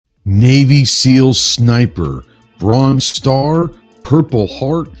Navy SEAL Sniper, Bronze Star, Purple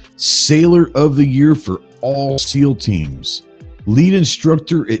Heart, Sailor of the Year for all SEAL teams. Lead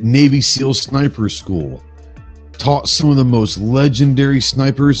instructor at Navy SEAL Sniper School. Taught some of the most legendary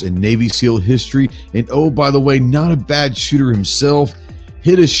snipers in Navy SEAL history. And oh, by the way, not a bad shooter himself.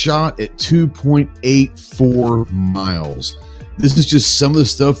 Hit a shot at 2.84 miles. This is just some of the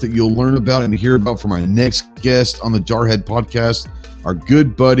stuff that you'll learn about and hear about from our next guest on the Jarhead podcast, our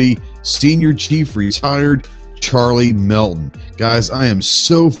good buddy, Senior Chief Retired, Charlie Melton. Guys, I am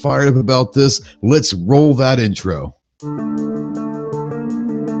so fired up about this. Let's roll that intro. You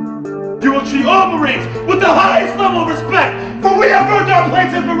will treat all Marines with the highest level of respect, for we have earned our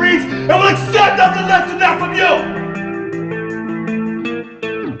place as Marines and will accept nothing less than that from you.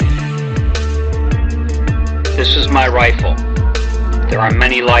 This is my rifle. There are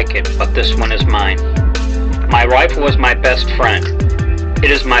many like it, but this one is mine. My rifle is my best friend. It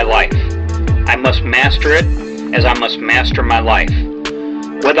is my life. I must master it as I must master my life.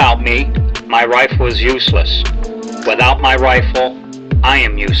 Without me, my rifle is useless. Without my rifle, I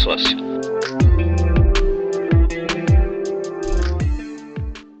am useless.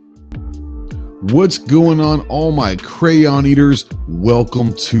 What's going on, all my crayon eaters?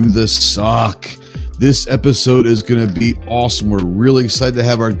 Welcome to the Sock. This episode is going to be awesome. We're really excited to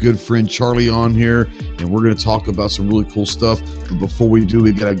have our good friend Charlie on here, and we're going to talk about some really cool stuff. But before we do,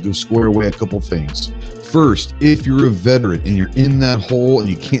 we got to go square away a couple things. First, if you're a veteran and you're in that hole and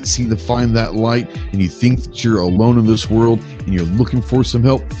you can't seem to find that light and you think that you're alone in this world and you're looking for some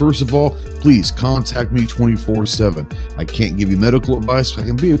help, first of all, please contact me 24/7. I can't give you medical advice, but I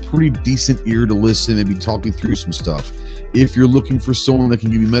can be a pretty decent ear to listen and be talking through some stuff. If you're looking for someone that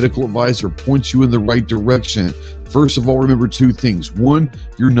can give you medical advice or point you in the right direction, first of all, remember two things. One,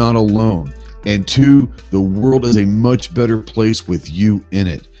 you're not alone. And two, the world is a much better place with you in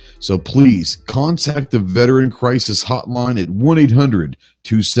it. So please contact the Veteran Crisis Hotline at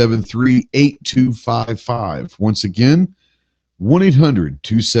 1-800-273-8255. Once again,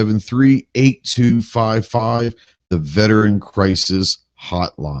 1-800-273-8255, the Veteran Crisis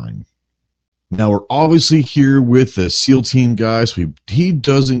Hotline. Now, we're obviously here with the SEAL team guys. He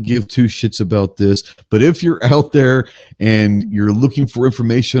doesn't give two shits about this, but if you're out there and you're looking for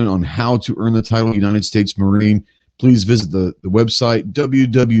information on how to earn the title United States Marine, please visit the website,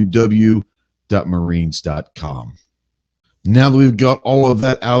 www.marines.com. Now that we've got all of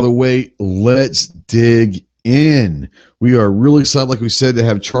that out of the way, let's dig in. We are really excited, like we said, to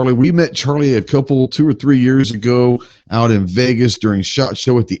have Charlie. We met Charlie 2 or 3 years ago out in Vegas during SHOT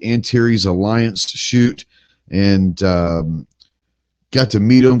Show at the Antares Alliance shoot, and got to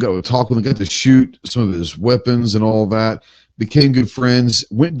meet him, got to talk with him, got to shoot some of his weapons and all that. Became good friends,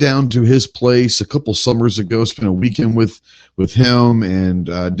 went down to his place a couple summers ago, spent a weekend with him, and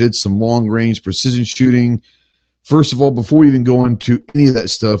did some long-range precision shooting. First of all, before we even go into any of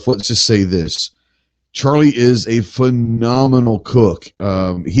that stuff, let's just say this. Charlie is a phenomenal cook.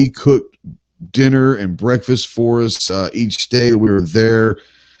 He cooked dinner and breakfast for us each day we were there,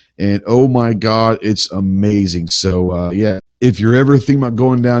 and oh my God, it's amazing. So yeah, if you're ever thinking about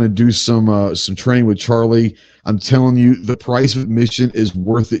going down and do some training with Charlie, I'm telling you, the price of admission is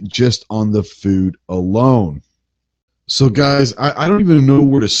worth it just on the food alone. So guys, I don't even know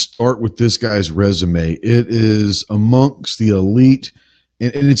where to start with this guy's resume. It is amongst the elite.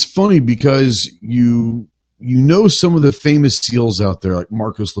 And it's funny because you know some of the famous SEALs out there, like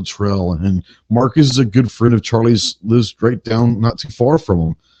Marcus Luttrell, and Marcus is a good friend of Charlie's, lives right down not too far from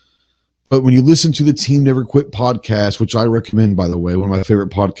him. But when you listen to the Team Never Quit podcast, which I recommend, by the way, one of my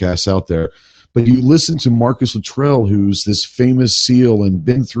favorite podcasts out there, but you listen to Marcus Luttrell, who's this famous SEAL and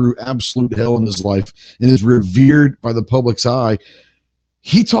been through absolute hell in his life and is revered by the public's eye,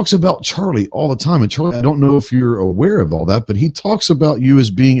 he talks about Charlie all the time. And Charlie, I don't know if you're aware of all that, but he talks about you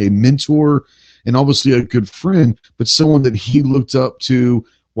as being a mentor and obviously a good friend, but someone that he looked up to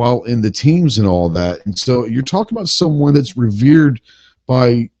while in the teams and all that. And so you're talking about someone that's revered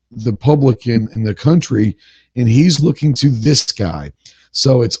by the public in the country, and he's looking to this guy.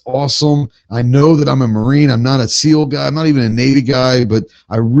 So it's awesome. I know that I'm a Marine. I'm not a SEAL guy. I'm not even a Navy guy, but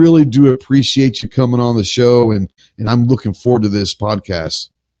I really do appreciate you coming on the show, and I'm looking forward to this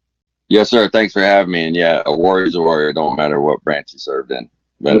podcast. Yes, sir. Thanks for having me. And yeah, a warrior's a warrior. Don't matter what branch you served in.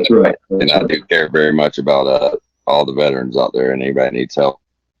 But, That's right. And I do care very much about all the veterans out there, and anybody needs help.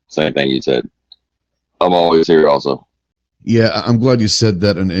 Same thing you said. I'm always here also. Yeah, I'm glad you said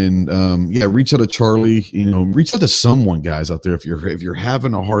that, and yeah, reach out to Charlie. Reach out to someone, guys, out there if you're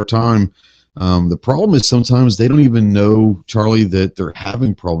having a hard time. The problem is sometimes they don't even know, Charlie, that they're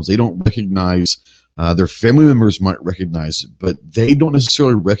having problems. They don't recognize Their family members might recognize it, but they don't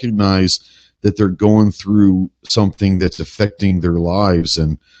necessarily recognize that they're going through something that's affecting their lives.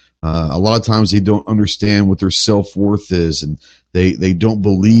 And a lot of times they don't understand what their self-worth is, and they don't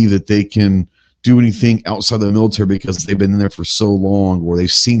believe that they can do anything outside the military because they've been in there for so long, or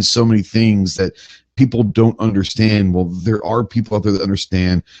they've seen so many things that people don't understand. Well, there are people out there that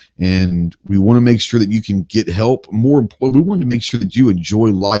understand, and we want to make sure that you can get help. More importantly, we want to make sure that you enjoy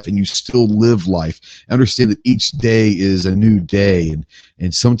life and you still live life. Understand that each day is a new day,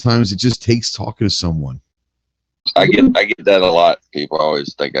 and sometimes it just takes talking to someone. I get that a lot. People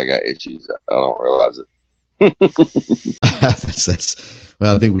always think I got issues. I don't realize it.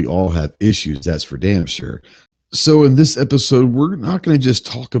 Well, I think we all have issues. That's for damn sure. So in this episode, we're not going to just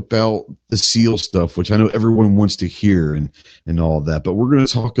talk about the SEAL stuff, which I know everyone wants to hear and all of that, but we're going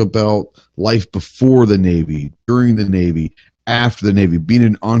to talk about life before the Navy, during the Navy, after the Navy, being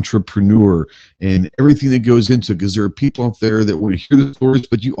an entrepreneur, and everything that goes into it, because there are people out there that want to hear the stories,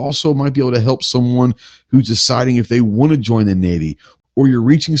 but you also might be able to help someone who's deciding if they want to join the Navy, or you're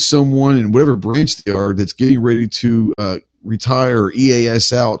reaching someone in whatever branch they are that's getting ready to retire or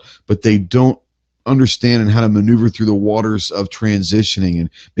EAS out, but they don't understand and how to maneuver through the waters of transitioning, and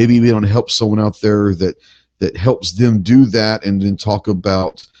maybe you want to help someone out there that helps them do that, and then talk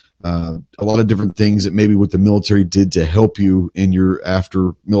about a lot of different things that maybe what the military did to help you in your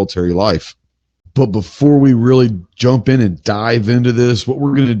after military life. But before we really jump in and dive into this, what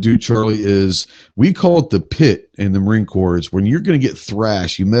we're going to do, Charlie, is we call it the pit in the Marine Corps. It's when you're going to get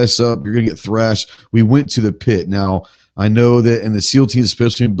thrashed. You mess up, you're going to get thrashed. We went to the pit. Now, I know that in the SEAL team,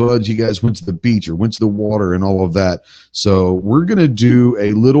 especially in Bloods, you guys went to the beach or went to the water and all of that. So we're going to do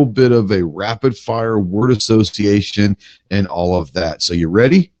a little bit of a rapid fire word association and all of that. So you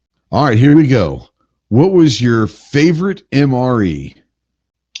ready? All right, here we go. What was your favorite MRE?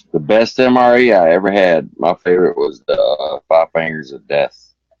 The best MRE I ever had, my favorite was the Five Fingers of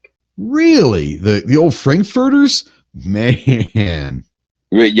Death. Really? The old Frankfurters? Man.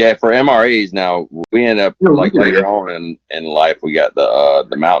 Yeah, for MREs now, we end up like later on in life, we got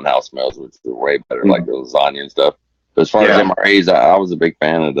the Mountain House meals, which are way better, like the lasagna and stuff. But as far as MREs, I was a big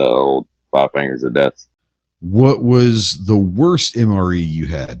fan of the old Five Fingers of Death. What was the worst MRE you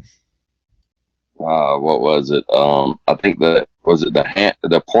had? What was it? I think was it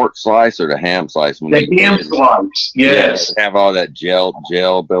the pork slice or the ham slice? The ham slice, yes. Have all that gel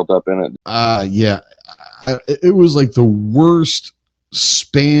built up in it. Yeah. It was like the worst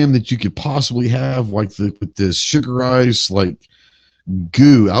spam that you could possibly have, like with this sugarized like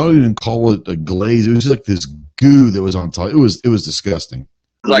goo. I don't even call it a glaze. It was like this goo that was on top. It was disgusting. It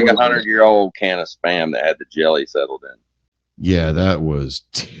was like 100-year-old can of spam that had the jelly settled in. Yeah, that was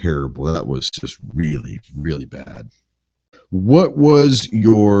terrible. That was just really, really bad. What was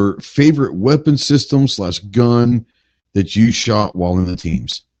your favorite weapon system / gun that you shot while in the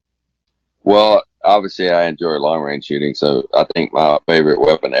teams? Well, obviously I enjoy long range shooting, so I think my favorite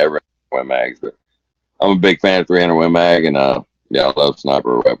weapon ever is Win Mags. But I'm a big fan of 300 Win Mag, and I love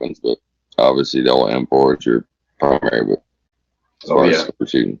sniper weapons. But obviously the old M4 is your primary. But as far as sniper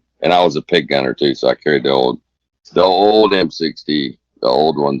shooting, and I was a pig gunner too, so I carried the old M60, the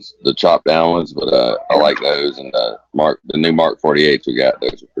old ones, the chopped down ones. But I like those, and the new Mark 48s we got.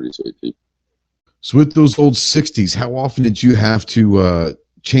 Those are pretty sweet too. So with those old 60s, how often did you have to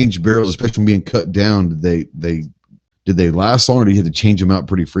change barrels, especially being cut down? Did they last long, or did you have to change them out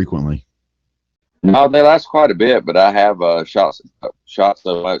pretty frequently? No, they last quite a bit, but I have shot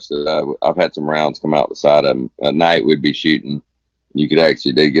so much that I've had some rounds come out the side of them. At night we'd be shooting. You could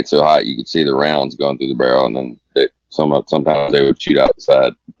actually, they'd get so hot you could see the rounds going through the barrel, and then sometimes they would shoot out the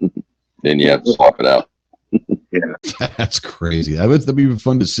side. Then you have to swap it out. Yeah, that's crazy. I bet that'd be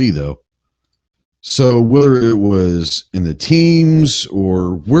fun to see, though. So whether it was in the teams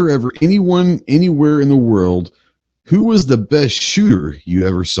or wherever, anywhere in the world, who was the best shooter you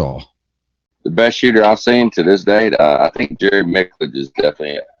ever saw? The best shooter I've seen to this date, I think Jerry Mickledge is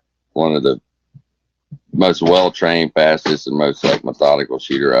definitely one of the most well-trained, fastest, and most methodical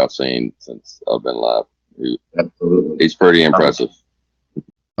shooter I've seen since I've been alive. He's pretty impressive.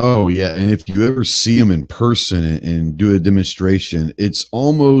 Oh yeah, and if you ever see him in person and do a demonstration, it's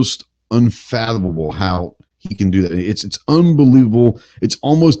almost unfathomable how he can do that. It's unbelievable. It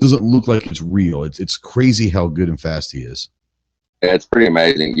almost doesn't look like it's real. It's crazy how good and fast he is. Yeah, it's pretty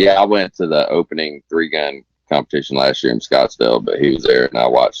amazing. Yeah, I went to the opening 3-gun competition last year in Scottsdale, but he was there and I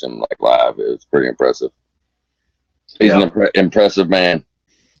watched him live. It was pretty impressive. He's an impressive man.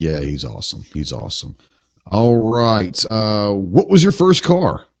 Yeah, he's awesome. He's awesome. All right. What was your first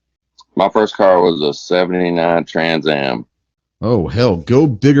car? My first car was a 79 Trans Am. Oh, hell, go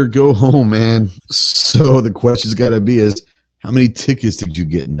big or go home, man. So the question's got to be is, how many tickets did you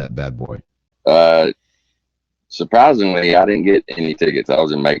get in that bad boy? Surprisingly, I didn't get any tickets. I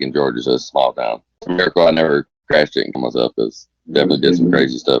was in Macon, Georgia, so it's a small town. It's a miracle I never crashed it myself, because definitely did some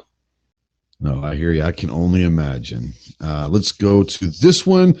crazy stuff. No, I hear you. I can only imagine. Let's go to this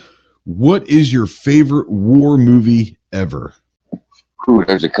one. What is your favorite war movie ever? Ooh,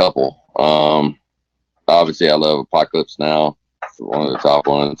 there's a couple. Obviously, I love Apocalypse Now. It's one of the top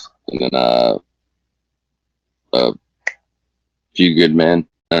ones. And then Few Good Men.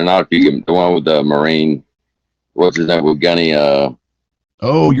 And not a Few Good Men. The one with the Marine. What's his name? With Gunny.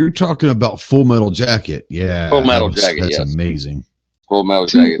 Oh, you're talking about Full Metal Jacket. Yeah. Full Metal Jacket, That's yes. amazing. Full Metal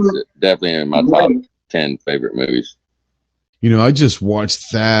Jacket is definitely in my top 10 favorite movies. You know, I just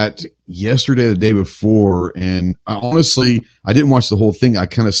watched that yesterday, the day before, and I didn't watch the whole thing. I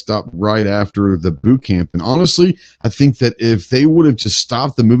kind of stopped right after the boot camp. And honestly, I think that if they would have just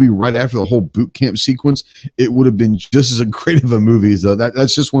stopped the movie right after the whole boot camp sequence, it would have been just as great of a movie. So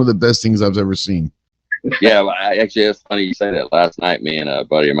that's just one of the best things I've ever seen. Yeah, well, actually, it's funny you say that. Last night, me and a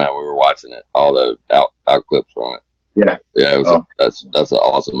buddy of mine, we were watching it, all the out clips from it. Yeah, it was that's an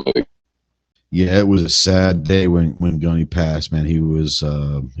awesome movie. Yeah, it was a sad day when Gunny passed, man. He was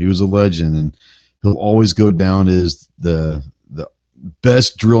a legend, and he'll always go down as the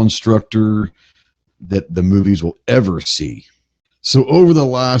best drill instructor that the movies will ever see. So over the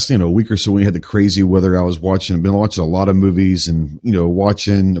last week or so, when we had the crazy weather, I've been watching a lot of movies, and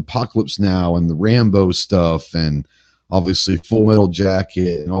watching Apocalypse Now and the Rambo stuff, and obviously Full Metal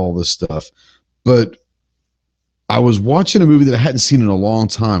Jacket and all this stuff. But I was watching a movie that I hadn't seen in a long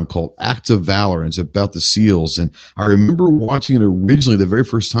time called Act of Valor, and it's about the SEALs. And I remember watching it originally the very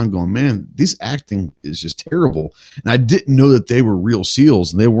first time going, man, this acting is just terrible. And I didn't know that they were real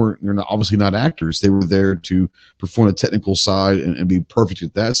SEALs, and they're obviously not actors. They were there to perform the technical side and be perfect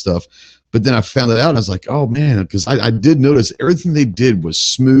at that stuff. But then I found it out, and I was like, oh, man, because I did notice everything they did was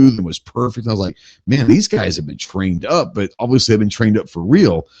smooth and was perfect. And I was like, man, these guys have been trained up, but obviously they've been trained up for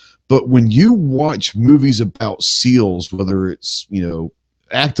real. But when you watch movies about SEALs, whether it's,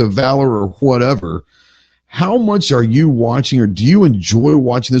 Act of Valor or whatever, how much are you watching, or do you enjoy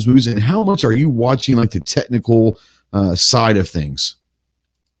watching those movies, and how much are you watching like the technical side of things?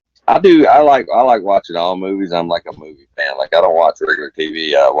 I do. I like watching all movies. I'm like a movie fan. Like, I don't watch regular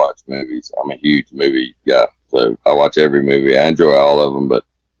TV. I watch movies. I'm a huge movie guy, so I watch every movie. I enjoy all of them, but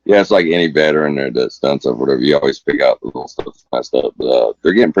yeah, it's like any veteran or that's done stuff, whatever. You always pick out the little stuff that's messed up. But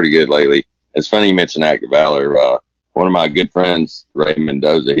they're getting pretty good lately. It's funny you mentioned Act of Valor. One of my good friends, Ray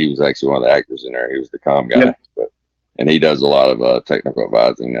Mendoza, he was actually one of the actors in there. He was the comm guy. Yeah. And he does a lot of technical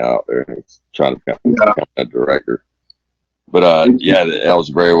advising now out there. He's trying to become a director. But yeah, that was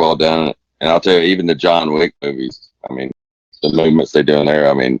very well done. And I'll tell you, even the John Wick movies, I mean, the movements they do in there,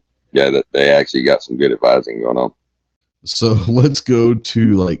 I mean, yeah, that they actually got some good advising going on. So let's go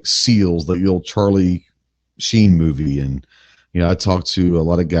to like SEALs, the old Charlie Sheen movie. And, I talked to a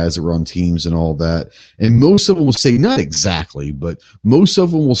lot of guys that were on teams and all that. And most of them will say, not exactly, but most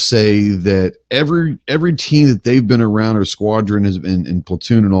of them will say that every team that they've been around, or squadron has been in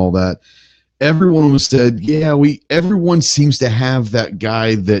platoon and all that, everyone of them said, yeah, everyone seems to have that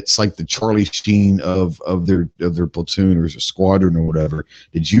guy that's like the Charlie Sheen of their platoon or squadron or whatever.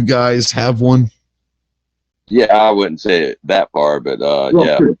 Did you guys have one? Yeah, I wouldn't say it that far, but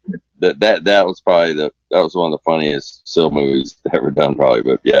yeah, that was probably that was one of the funniest SEAL movies ever done, probably.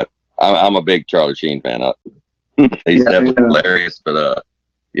 But yeah, I'm a big Charlie Sheen fan. He's definitely hilarious, but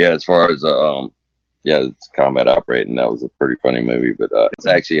yeah, as far as it's combat operating, that was a pretty funny movie. But it's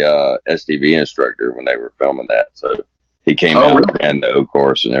actually a STV instructor when they were filming that, so he came out and the O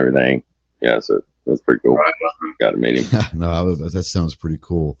course and everything. Yeah, so that's pretty cool. Got to meet him. No, that sounds pretty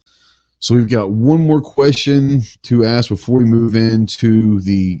cool. So we've got one more question to ask before we move into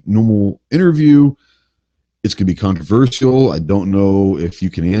the normal interview. It's going to be controversial. I don't know if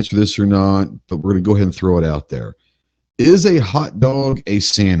you can answer this or not, but we're going to go ahead and throw it out there. Is a hot dog a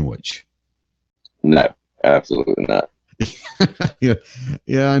sandwich? No, absolutely not.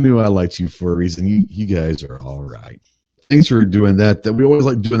 Yeah, I knew I liked you for a reason. You guys are all right. Thanks for doing that. We always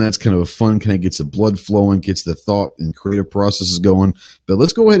like doing that. It's kind of a fun, kind of gets the blood flowing, gets the thought and creative processes going. But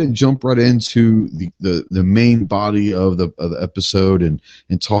let's go ahead and jump right into the main body of the episode and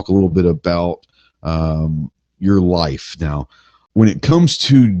talk a little bit about your life. Now, when it comes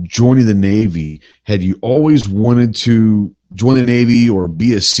to joining the Navy, had you always wanted to join the Navy or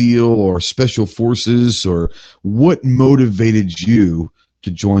be a SEAL or Special Forces, or what motivated you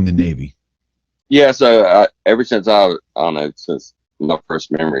to join the Navy? Yeah, so ever since since my first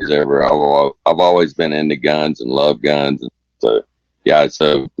memories ever, I've always been into guns and love guns. And So yeah,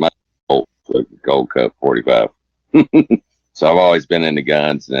 so my Gold Cup 45. So I've always been into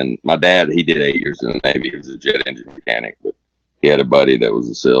guns. And my dad, he did 8 years in the Navy. He was a jet engine mechanic, but he had a buddy that was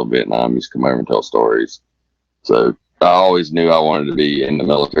a SEAL in Vietnam. He used to come over and tell stories. So I always knew I wanted to be in the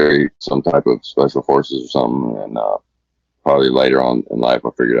military, some type of special forces or something. And probably later on in life, I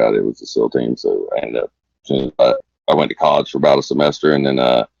figured out it was the SEAL team. So I ended up, as soon as I went to college for about a semester, and then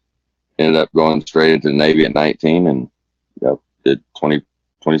ended up going straight into the Navy at 19, and did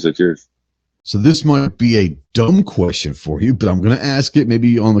 26 years. So this might be a dumb question for you, but I'm going to ask it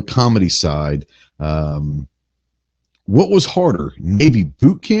maybe on the comedy side. What was harder, Navy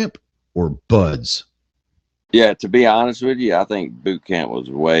boot camp or BUD/S? Yeah, to be honest with you, I think boot camp was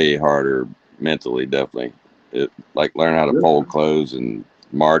way harder mentally, definitely. Like learning how to fold clothes and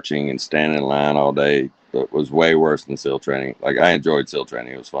marching and standing in line all day. It was way worse than SEAL training. Like I enjoyed SEAL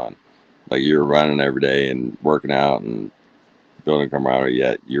training. It was fun. Like you were running every day and working out and building camaraderie,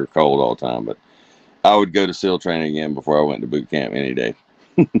 yet you're cold all the time. But I would go to SEAL training again before I went to boot camp any day.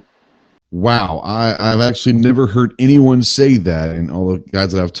 Wow, I've actually never heard anyone say that, and all the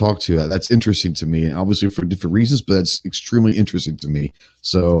guys that I've talked to, that's interesting to me, and obviously for different reasons, but that's extremely interesting to me.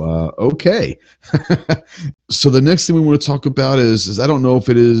 So, okay. So the next thing we want to talk about is I don't know if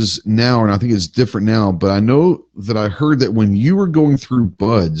it is now, and I think it's different now, but I know that I heard that when you were going through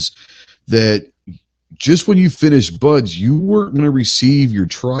BUD/S, that just when you finished BUD/S, you weren't going to receive your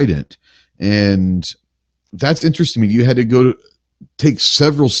Trident, and that's interesting to me. You had to go to take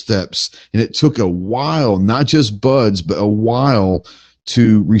several steps, and it took a while, not just BUD/S, but a while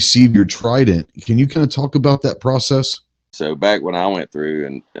to receive your Trident. Can you kind of talk about that process? So back when I went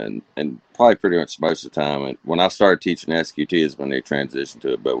through, and probably pretty much most of the time, and when I started teaching SQT is when they transitioned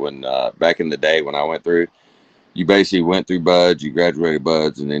to it. But when back in the day when I went through, you basically went through BUD/S, you graduated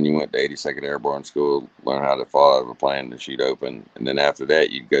BUD/S, and then you went to 82nd Airborne School, learn how to fall out of a plane and shoot open. And then after that,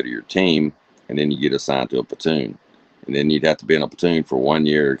 you'd go to your team, and then you get assigned to a platoon. And then you'd have to be in a platoon for 1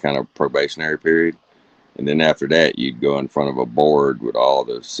 year, kind of probationary period. And then after that, you'd go in front of a board with all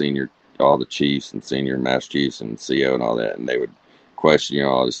the chiefs and senior master chiefs and CO and all that. And they would question you,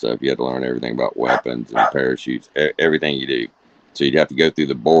 all this stuff. You had to learn everything about weapons and parachutes, everything you do. So you'd have to go through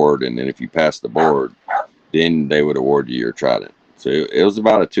the board. And then if you passed the board, then they would award you your Trident. So it was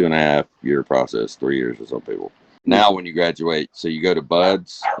about a 2.5 year process, 3 years for some people. Now, when you graduate, so you go to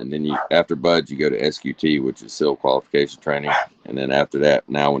BUD/S, and then after BUD/S, you go to SQT, which is SEAL qualification training. And then after that,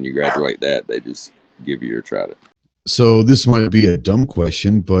 now when you graduate that, they just give you your Trident. So this might be a dumb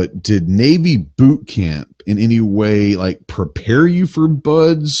question, but did Navy boot camp in any way like prepare you for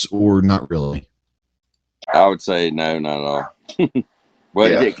BUD/S or not really? I would say no, not at all.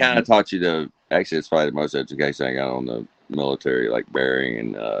 Well, it kind of taught you actually, it's probably the most education I got on the military, like bearing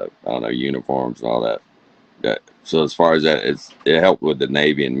and, I don't know, uniforms and all that. So as far as that, it helped with the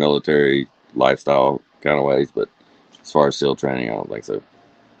Navy and military lifestyle kind of ways, but as far as SEAL training, I don't think so.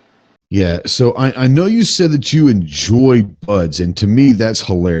 Yeah, so I know you said that you enjoy BUD/S, and to me that's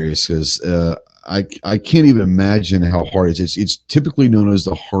hilarious because I can't even imagine how hard it is. It's typically known as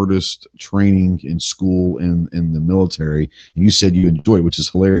the hardest training in school in the military, and you said you enjoy it, which is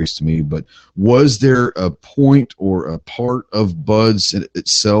hilarious to me. But was there a point or a part of BUD/S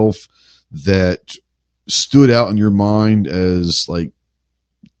itself that stood out in your mind as like,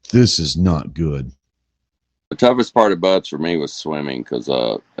 this is not good? The toughest part of BUD/S for me was swimming because,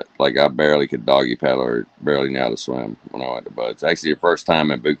 like, I barely could doggy paddle or barely knew how to swim when I went to BUD/S. Actually, the first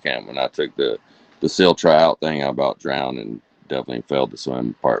time in boot camp when I took the SEAL tryout thing, I about drowned and definitely failed the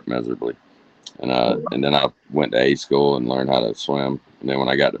swim part miserably. And then I went to A school and learned how to swim. And then when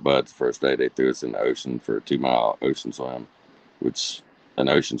I got to BUD/S the first day, they threw us in the ocean for a 2-mile ocean swim, which an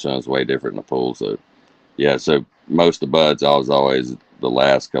ocean swim is way different than a pool. So, yeah, so most of BUD/S, I was always the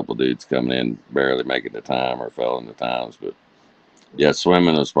last couple dudes coming in, barely making the time or failing the times. But, yeah,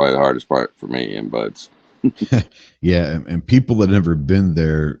 swimming was probably the hardest part for me in BUD/S. Yeah, and people that have never been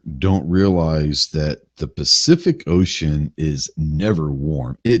there don't realize that the Pacific Ocean is never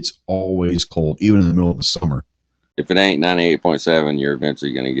warm. It's always cold, even in the middle of the summer. If it ain't 98.7, you're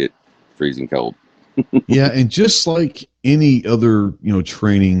eventually going to get freezing cold. Yeah, and just like any other,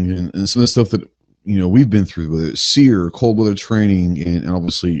 training and some of the stuff that, we've been through, whether it's SEER, cold weather training, and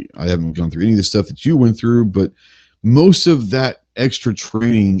obviously I haven't gone through any of the stuff that you went through, but most of that extra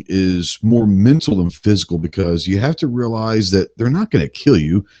training is more mental than physical because you have to realize that they're not going to kill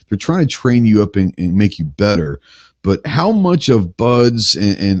you. They're trying to train you up and make you better. But how much of BUD/S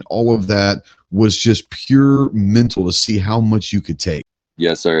and all of that was just pure mental to see how much you could take?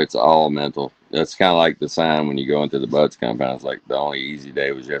 Yes, sir. It's all mental. That's kind of like the sign when you go into the BUD/S compound. It's like the only easy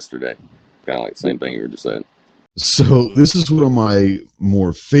day was yesterday. Kind of like the same thing you were just saying. So this is one of my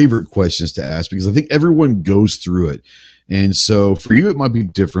more favorite questions to ask because I think everyone goes through it. And so for you, it might be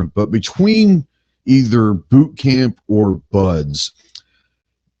different, but between either boot camp or buds,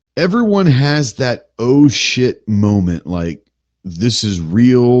 everyone has that oh shit moment, like this is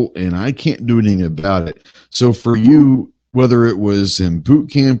real and I can't do anything about it. So for you, whether it was in boot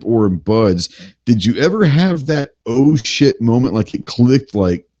camp or in buds, did you ever have that oh shit moment, like it clicked,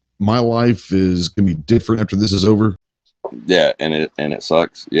 like my life is going to be different after this is over? Yeah, and it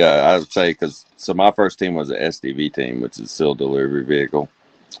sucks. Yeah, I would say because my first team was an SDV team, which is SEAL delivery vehicle.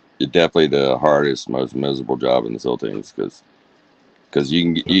 It's definitely the hardest, most miserable job in the SEAL teams because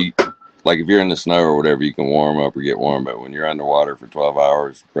you like if you're in the snow or whatever, you can warm up or get warm, but when you're underwater for 12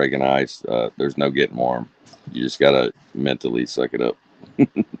 hours breaking ice, there's no getting warm. You just gotta mentally suck it up.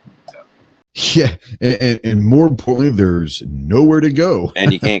 Yeah, and more importantly, there's nowhere to go.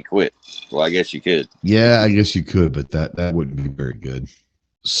 And you can't quit. Well, I guess you could. Yeah, I guess you could, but that wouldn't be very good.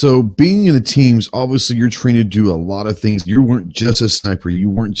 So being in the teams, obviously you're trained to do a lot of things. You weren't just a sniper. You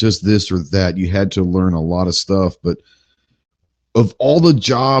weren't just this or that. You had to learn a lot of stuff. But of all the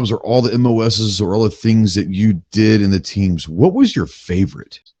jobs or all the MOSs or all the things that you did in the teams, what was your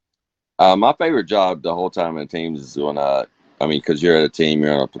favorite? My favorite job the whole time in teams is when because you're at a team,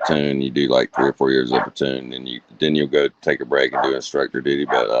 you're on a platoon, you do like 3 or 4 years of platoon, and you'll go take a break and do instructor duty.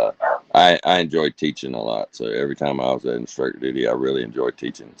 But I enjoyed teaching a lot, so every time I was at instructor duty, I really enjoyed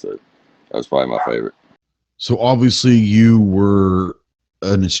teaching. So that was probably my favorite. So obviously you were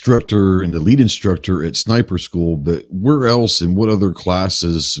an instructor and the lead instructor at sniper school, but where else and what other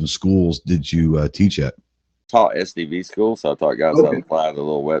classes and schools did you teach at? Taught SDV school, so I taught guys how to fly the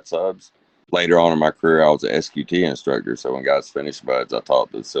little wet subs. Later on in my career, I was an SQT instructor, so when guys finished buds, I taught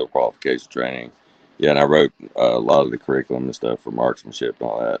the SEAL qualification training. Yeah, and I wrote a lot of the curriculum and stuff for marksmanship and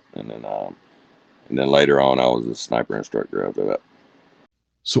all that. And then later on, I was a sniper instructor after that.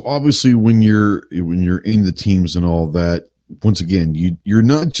 So obviously, when you're in the teams and all that, once again, you're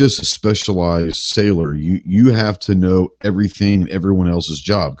not just a specialized sailor. You have to know everything, everyone else's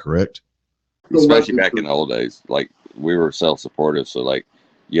job, correct? Especially back in the old days, like we were self-supportive, so like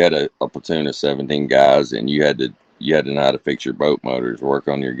you had a platoon of 17 guys, and you had to know how to fix your boat motors, work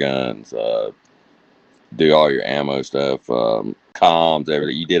on your guns, do all your ammo stuff, comms,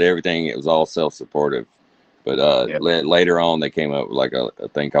 everything. You did everything. It was all self-supportive. But later on, they came up with like a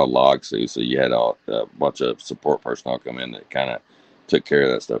thing called LOGSU, so you had a bunch of support personnel come in that kind of took care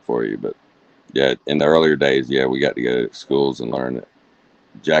of that stuff for you. But yeah, in the earlier days, we got to go to schools and learn it.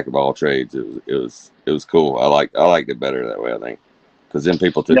 Jack of all trades. It was cool. I liked it better that way, I think, because then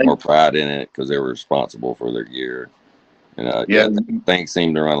people took more pride in it because they were responsible for their gear, and things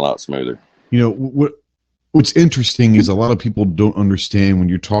seemed to run a lot smoother. You know what's interesting is a lot of people don't understand when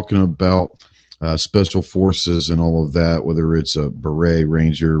you're talking about special forces and all of that, whether it's a Beret,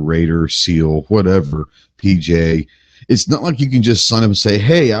 Ranger, Raider, SEAL, whatever, PJ. It's not like you can just sign up and say,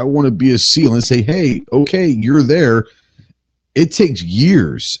 "Hey, I want to be a SEAL," and say, "Hey, okay, you're there." It takes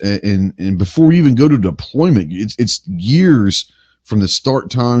years, and before you even go to deployment, it's years from the start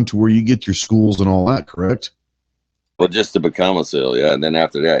time to where you get your schools and all that, correct? Well, just to become a SEAL, and then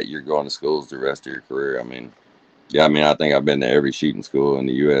after that, you're going to schools the rest of your career. I think I've been to every shooting school in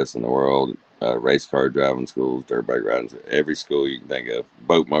the U.S. and the world, race car driving schools, dirt bike riding, every school you can think of,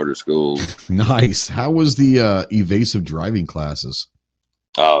 boat motor schools. Nice. How was the evasive driving classes?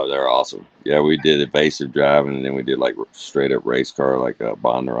 Oh, they're awesome. Yeah, we did evasive driving, and then we did like straight up race car, like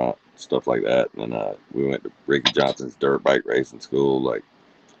Bondurant, stuff like that. And then we went to Ricky Johnson's dirt bike racing school. Like,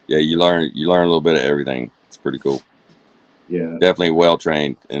 yeah, you learn a little bit of everything. It's pretty cool. Yeah, definitely well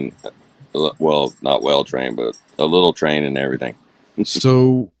trained, and well, not well trained, but a little trained in everything.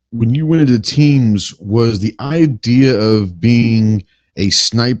 So when you went into teams, was the idea of being a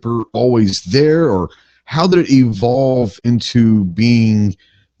sniper always there, or how did it evolve into being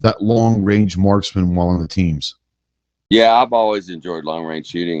that long-range marksman while on the teams? Yeah, I've always enjoyed long-range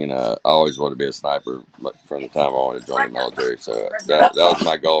shooting, and I always wanted to be a sniper from the time I wanted to join the military. So that was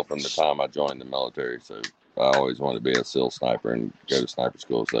my goal from the time I joined the military. So I always wanted to be a SEAL sniper and go to sniper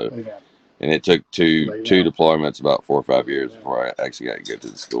school. So, and it took two deployments, about 4 or 5 years before I actually got to go to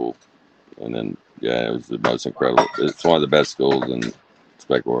the school. And then, it was the most incredible. It's one of the best schools in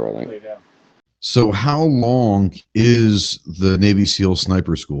Spec War, I think. So how long is the Navy SEAL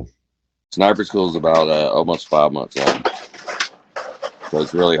Sniper School? Sniper School is about almost 5 months long. So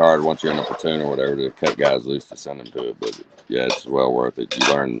it's really hard once you're in a platoon or whatever to cut guys loose to send them to it. But yeah, it's well worth it.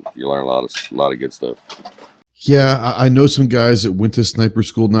 You learn a lot of good stuff. Yeah, I know some guys that went to sniper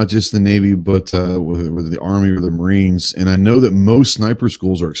school, not just the Navy, but with the Army or the Marines. And I know that most sniper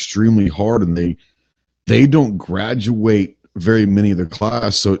schools are extremely hard, and they don't graduate very many of their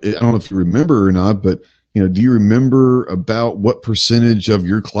class. So I don't know if you remember or not, but do you remember about what percentage of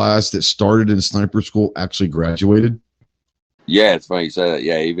your class that started in sniper school actually graduated? Yeah, it's funny you say that.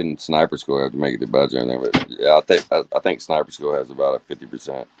 Yeah, even sniper school have to make it to budget and everything. But yeah, I think sniper school has about a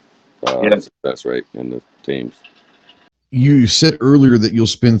 50% success rate in the teams. You said earlier that you'll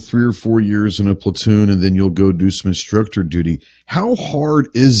spend 3 or 4 years in a platoon and then you'll go do some instructor duty. How hard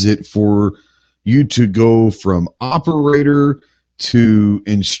is it for you to go from operator to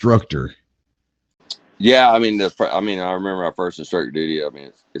instructor? Yeah, I mean, I remember my first instructor duty. I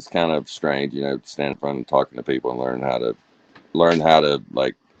mean, it's kind of strange, to stand in front and talking to people and learn how to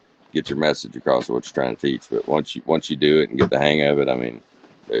like get your message across what you're trying to teach. But once you do it and get the hang of it, I mean,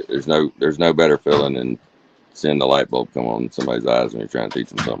 there's no better feeling than seeing the light bulb come on in somebody's eyes when you're trying to teach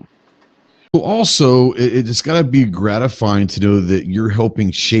them something. Well, also, it's got to be gratifying to know that you're helping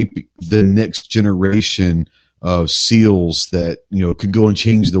shape the next generation of SEALs that could go and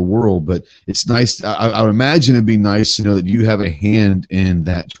change the world. But it's nice. I would imagine it'd be nice to know that you have a hand in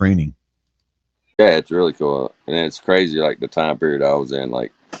that training. Yeah, it's really cool, and it's crazy. Like the time period I was in,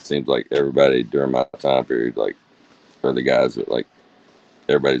 like it seems like everybody during my time period, like for the guys that like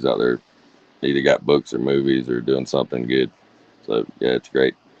everybody's out there, either got books or movies or doing something good. So yeah, it's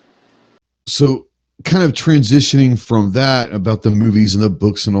great. So kind of transitioning from that about the movies and the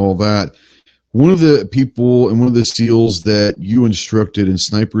books and all that, one of the people and one of the SEALs that you instructed in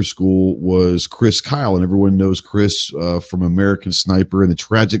sniper school was Chris Kyle, and everyone knows Chris from American Sniper and the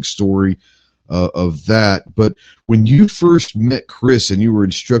tragic story of that. But when you first met Chris and you were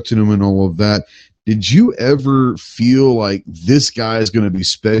instructing him and all of that, did you ever feel like this guy is going to be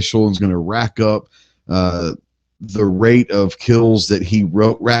special and is going to rack up the rate of kills that he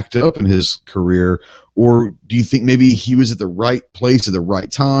racked up in his career? Or do you think maybe he was at the right place at the right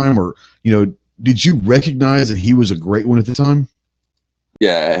time? Or, did you recognize that he was a great one at the time?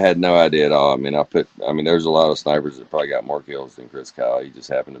 Yeah, I had no idea at all. I mean, there's a lot of snipers that probably got more kills than Chris Kyle. He just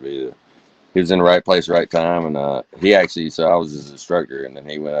happened to be he was in the right place, right time. And he actually, so I was his instructor, and then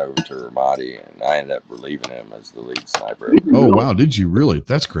he went over to Ramadi, and I ended up relieving him as the lead sniper. Oh, wow. Did you really?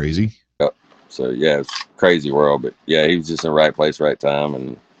 That's crazy. Yep. So, yeah, it's a crazy world. But, yeah, he was just in the right place, right time,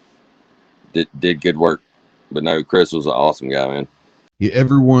 and did good work. But, no, Chris was an awesome guy, man. Yeah,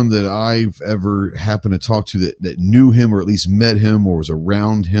 everyone that I've ever happened to talk to that knew him or at least met him or was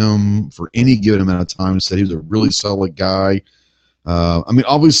around him for any given amount of time said he was a really solid guy. I mean,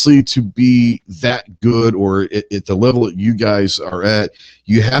 obviously, to be that good or at the level that you guys are at,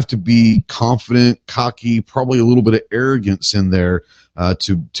 you have to be confident, cocky, probably a little bit of arrogance in there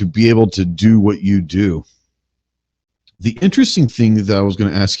to be able to do what you do. The interesting thing that I was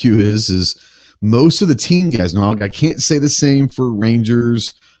going to ask you is most of the team guys, now I can't say the same for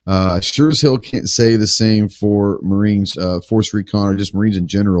Rangers. Sure as hell can't say the same for Marines, Force Recon, or just Marines in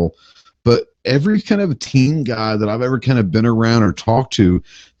general. But every kind of team guy that I've ever kind of been around or talked to,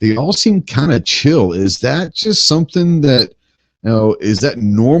 they all seem kind of chill. Is that just something that, is that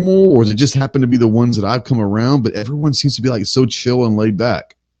normal, or does it just happen to be the ones that I've come around? But everyone seems to be like so chill and laid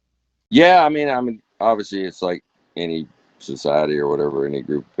back. Yeah, I mean, obviously it's like any society or whatever, any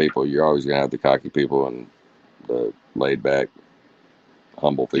group of people, you're always gonna have the cocky people and the laid back,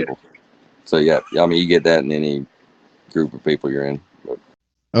 humble people. Yeah. So yeah, I mean, you get that in any group of people you're in. But.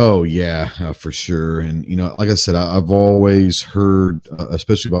 Oh yeah, for sure. And like I said, I've always heard,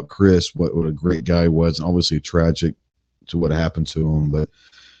 especially about Chris, what a great guy he was, and obviously tragic to what happened to him. But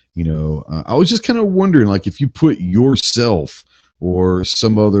I was just kind of wondering, like, if you put yourself or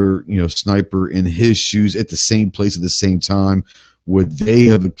some other sniper in his shoes at the same place at the same time, would they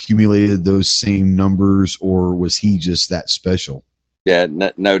have accumulated those same numbers, or was he just that special? Yeah,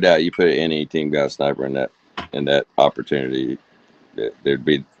 no doubt. You put any team guy sniper in that opportunity, there'd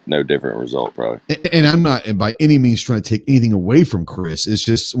be no different result probably. And I'm not by any means trying to take anything away from Chris. It's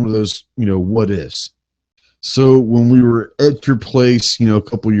just one of those what ifs. So when we were at your place, a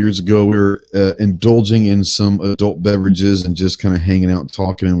couple years ago, we were indulging in some adult beverages and just kind of hanging out and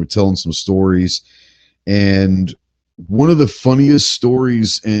talking, and we're telling some stories. And one of the funniest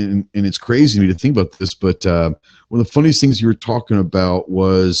stories, and it's crazy to me to think about this, but one of the funniest things you were talking about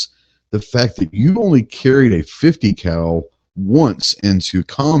was the fact that you only carried a 50 cal once into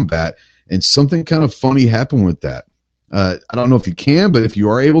combat, and something kind of funny happened with that. I don't know if you can, but if you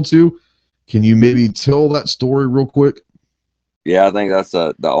are able to, can you maybe tell that story real quick? Yeah, I think that's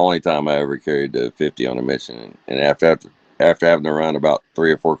the only time I ever carried the 50 on a mission. And after having to run about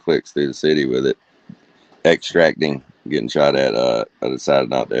 3 or 4 clicks through the city with it, extracting, getting shot at, I decided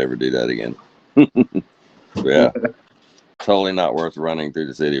not to ever do that again. So, yeah, totally not worth running through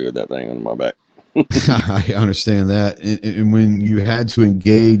the city with that thing on my back. I understand that. And when you had to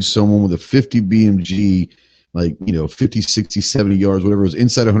engage someone with a 50 BMG, like, 50, 60, 70 yards, whatever it was,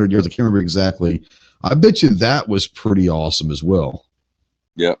 inside 100 yards, I can't remember exactly. I bet you that was pretty awesome as well.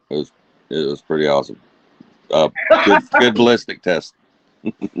 Yep, it was pretty awesome. Good ballistic test.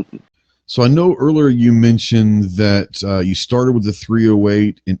 So I know earlier you mentioned that you started with the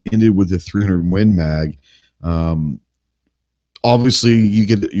 308 and ended with the 300 Win Mag. Obviously, you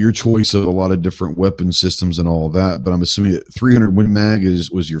get your choice of a lot of different weapon systems and all of that, but I'm assuming that 300 Win Mag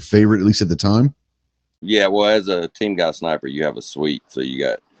was your favorite, at least at the time? Yeah, well, as a team guy sniper, you have a suite. So you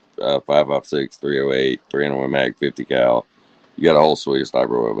got 5.56, 308, 300 Win Mag, 50 cal. You got a whole suite of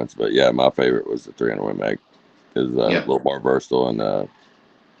sniper weapons. But yeah, my favorite was the 300 Win Mag. Because a little more versatile, and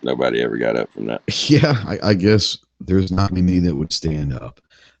nobody ever got up from that. Yeah, I guess there's not many that would stand up.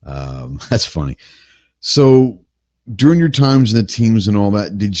 That's funny. So during your times in the teams and all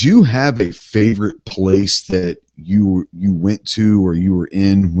that, did you have a favorite place that you went to or you were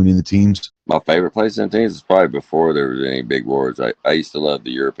in when in the teams? My favorite place in the teams is probably before there was any big wars. I used to love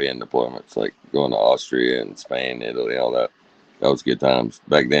the European deployments, like going to Austria and Spain, Italy, all that. That was good times.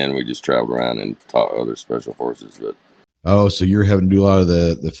 Back then, we just traveled around and taught other special forces. But so you're having to do a lot of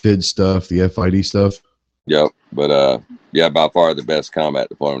the FID stuff, the FID stuff? Yep. But yeah, by far the best combat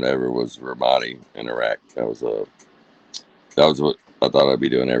deployment ever was Ramadi in Iraq. That was what I thought I'd be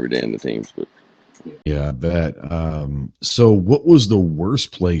doing every day in the teams. But yeah, I bet. So what was the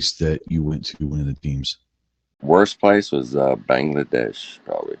worst place that you went to when in the teams? Worst place was Bangladesh,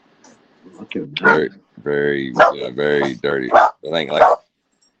 probably. Very, very, very dirty. I think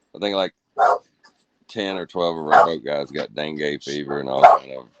like 10 or 12 of our boat guys got dengue fever and all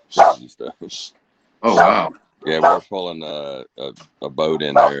kind of crazy stuff. Oh wow! Yeah, we're pulling a boat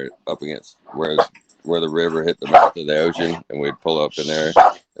in there up against where the river hit the mouth of the ocean, and we'd pull up in there.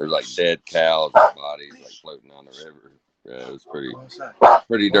 There's like dead cows and bodies like floating on the river. Yeah, it was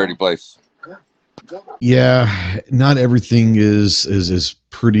pretty dirty place. Yeah, not everything is as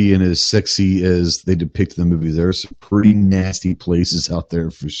pretty and as sexy as they depict in the movies. There are some pretty nasty places out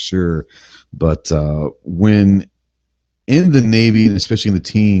there for sure. But when in the Navy, and especially in the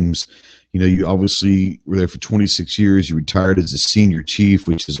teams, you obviously were there for 26 years. You retired as a senior chief,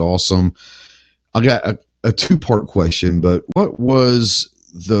 which is awesome. I got a two-part question, but what was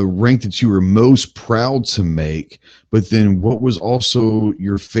the rank that you were most proud to make, but then what was also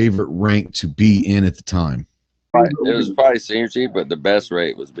your favorite rank to be in at the time? It was probably senior chief, but the best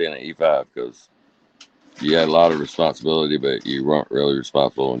rate was being an E5 because you had a lot of responsibility, but you weren't really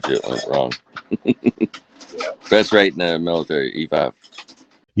responsible when shit went wrong. Best rate in the military, E5.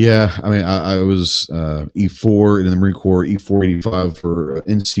 Yeah, I mean, I was E4 in the Marine Corps, E485 for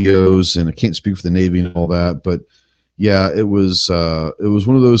NCOs, and I can't speak for the Navy and all that, but yeah, it was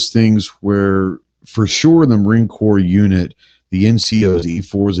one of those things where, for sure, in the Marine Corps unit, the NCOs,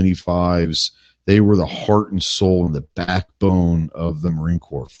 E4s and E5s, they were the heart and soul and the backbone of the Marine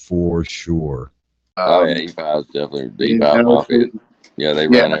Corps, for sure. Oh yeah, E5s definitely. The E5 mafia. Yeah, they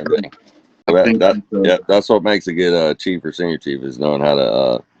ran everything. That's what makes a good chief or senior chief is knowing how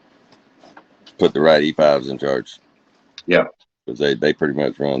to put the right E5s in charge. Yeah, because they pretty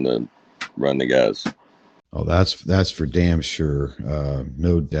much run the guys. Oh, that's for damn sure.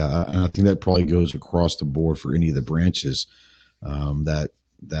 No doubt. I think that probably goes across the board for any of the branches.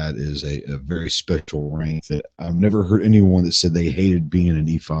 That is a very special rank that I've never heard anyone that said they hated being an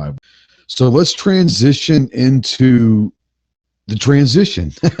E5. So let's transition into the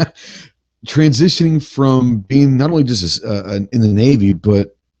transition. Transitioning from being not only just in the Navy,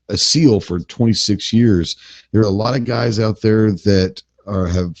 but a SEAL for 26 years. There are a lot of guys out there that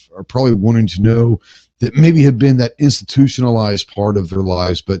are probably wanting to know that maybe have been that institutionalized part of their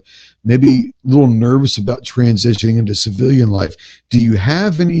lives, but maybe a little nervous about transitioning into civilian life. Do you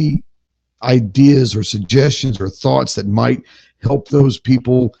have any ideas or suggestions or thoughts that might help those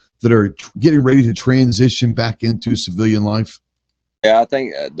people that are getting ready to transition back into civilian life? Yeah, I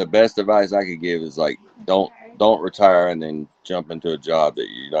think the best advice I could give is like don't retire and then jump into a job that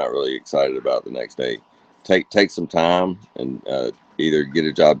you're not really excited about the next day. Take some time and either get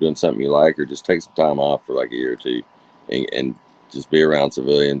a job doing something you like or just take some time off for like a year or two and just be around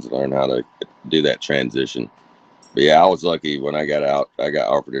civilians and learn how to do that transition. But yeah, I was lucky when I got out. I got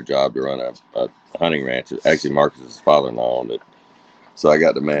offered a job to run a hunting ranch. Actually, Marcus's father-in-law owned it. So I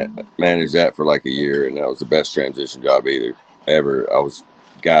got to manage that for like a year, and that was the best transition job ever. I was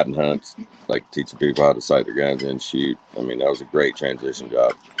guiding hunts, like teaching people how to sight their guns and shoot. I mean, that was a great transition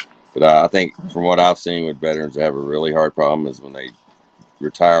job. But I think from what I've seen with veterans that have a really hard problem is when they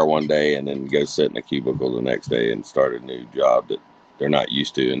retire one day and then go sit in a cubicle the next day and start a new job that they're not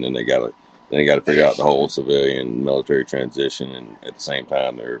used to, and then they got to then you got to figure out the whole civilian military transition, and at the same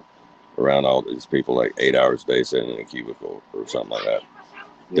time they're around all these people like 8 hours a day sitting in a cubicle or something like that.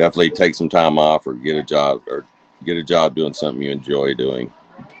 Definitely take some time off or get a job doing something you enjoy doing.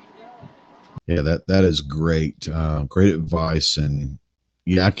 Yeah, that is great. Great advice. And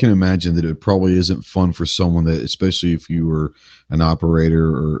yeah, I can imagine that it probably isn't fun for someone that, especially if you were an operator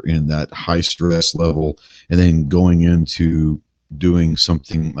or in that high stress level, and then going into doing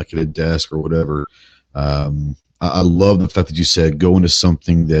something like at a desk or whatever. I love the fact that you said go into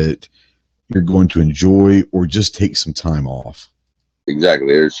something that you're going to enjoy or just take some time off. Exactly.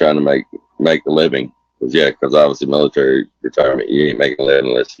 They're just trying to make a living. Because obviously military retirement, you ain't making a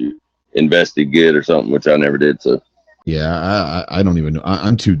living unless you invested good or something, which I never did. So yeah, I don't even know.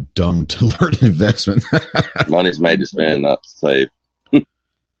 I'm too dumb to learn investment. Money's made to spend, not to save.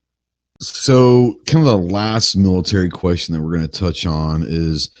 So kind of the last military question that we're going to touch on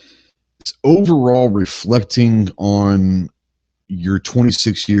is overall reflecting on your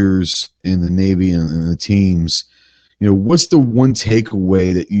 26 years in the Navy and the teams. What's the one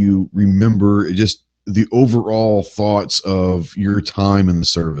takeaway that you remember, just the overall thoughts of your time in the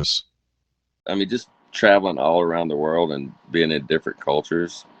service? I mean, just traveling all around the world and being in different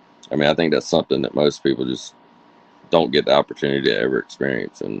cultures. I mean, I think that's something that most people just don't get the opportunity to ever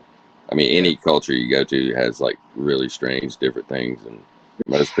experience. And I mean, any culture you go to has like really strange, different things. And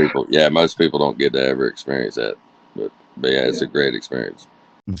most people don't get to ever experience that. But yeah, it's a great experience.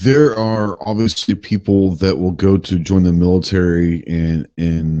 There are obviously people that will go to join the military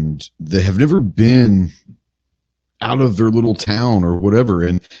and they have never been out of their little town or whatever.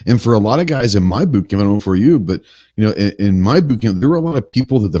 And for a lot of guys in my boot camp, I don't know for you, but in my boot camp, there were a lot of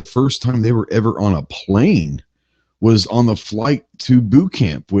people that the first time they were ever on a plane was on the flight to boot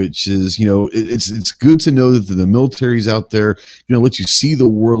camp, which is, it's good to know that the military's out there, let you see the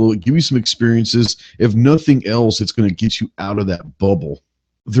world, give you some experiences. If nothing else, it's going to get you out of that bubble.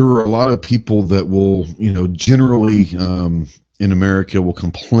 There are a lot of people that will, generally in America will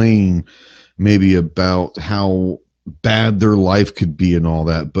complain maybe about how bad their life could be and all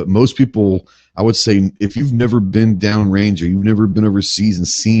that. But most people, I would say, if you've never been downrange or you've never been overseas and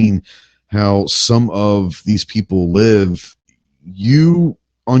seen how some of these people live, you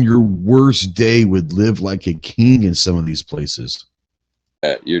on your worst day would live like a king in some of these places.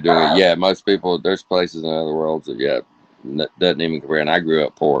 You're doing it. Yeah, most people, there's places in other worlds that, doesn't even compare. And I grew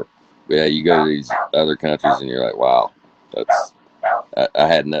up poor. But yeah, you go to these other countries and you're like, wow, I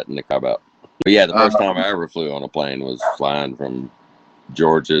had nothing to come about. But yeah, the first time I ever flew on a plane was flying from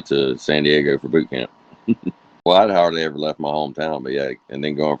Georgia to San Diego for boot camp. Well, I'd hardly ever left my hometown, but yeah, and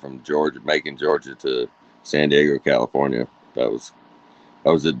then going from Macon, Georgia to San Diego, California, that was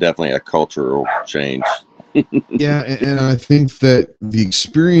definitely a cultural change. Yeah, and I think that the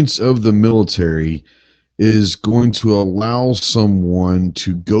experience of the military is going to allow someone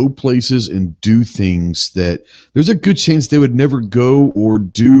to go places and do things that there's a good chance they would never go or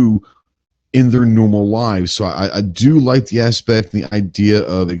do in their normal lives. So I do like the aspect, the idea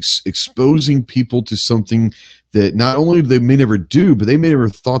of exposing people to something that not only they may never do, but they may never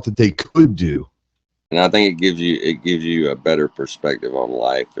thought that they could do. And I think it gives you a better perspective on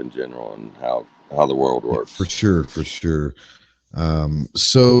life in general and how the world works. For sure.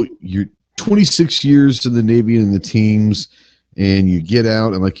 So you're 26 years in the Navy and the teams, and you get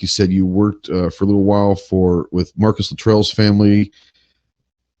out, and like you said, you worked for a little while with Marcus Luttrell's family.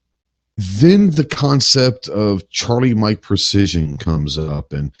 Then the concept of Charlie Mike Precision comes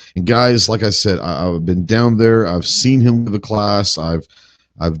up, and guys, like I said, I've been down there. I've seen him with a class. I've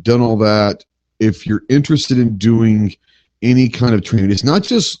done all that. If you're interested in doing any kind of training, it's not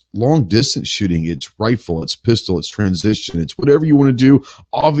just long distance shooting. It's rifle, it's pistol, it's transition, it's whatever you want to do.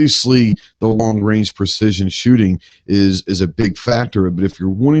 Obviously, the long range precision shooting is a big factor. But if you're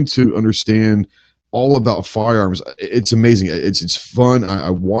wanting to understand all about firearms, it's amazing. It's fun. I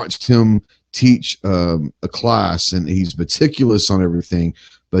watched him teach a class, and he's meticulous on everything.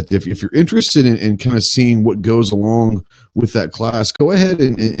 But if you're interested in kind of seeing what goes along with that class, go ahead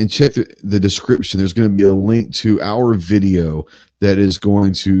and check the description. There's going to be a link to our video that is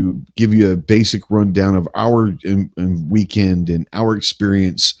going to give you a basic rundown of our weekend and our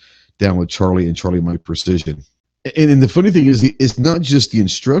experience down with Charlie and Charlie Mike Precision. And the funny thing is, it's not just the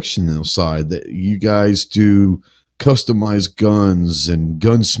instructional side that you guys do customized guns and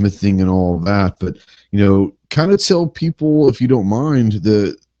gunsmithing and all of that, but kind of tell people, if you don't mind,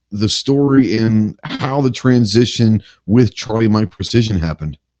 the story and how the transition with Charlie Mike Precision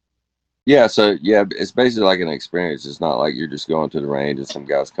happened. Yeah, so yeah, it's basically like an experience. It's not like you're just going to the range and some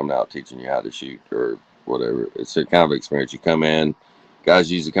guys coming out teaching you how to shoot or whatever. It's a kind of experience. You come in,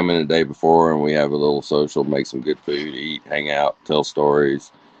 guys usually come in the day before, and we have a little social, make some good food, eat, hang out, tell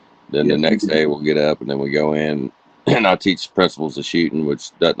stories. Then the next day we'll get up, and then we go in, and I teach principles of shooting,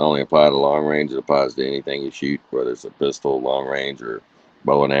 which doesn't only apply to long range. It applies to anything you shoot, whether it's a pistol, long range, or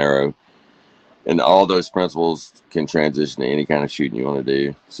bow and arrow. And all those principles can transition to any kind of shooting you want to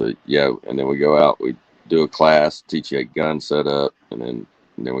do. So, yeah, and then we go out, we do a class, teach you a gun setup, and then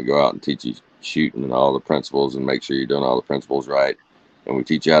we go out and teach you shooting and all the principles and make sure you're doing all the principles right. And we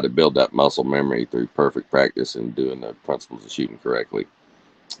teach you how to build that muscle memory through perfect practice and doing the principles of shooting correctly.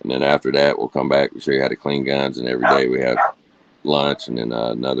 And then after that, we'll come back, we show you how to clean guns, and every day we have lunch and then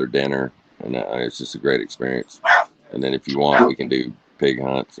another dinner, and it's just a great experience. And then if you want, we can do pig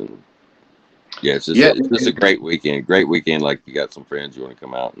hunts, and yeah, it's just a great weekend. Great weekend, like you got some friends you want to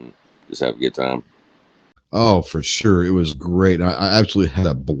come out and just have a good time. Oh, for sure. It was great. I absolutely had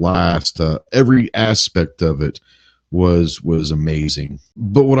a blast. Every aspect of it was amazing.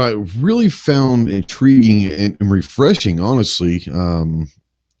 But what I really found intriguing and refreshing, honestly,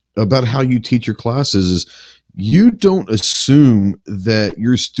 about how you teach your classes is you don't assume that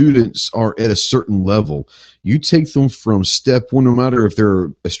your students are at a certain level. You take them from step one, no matter if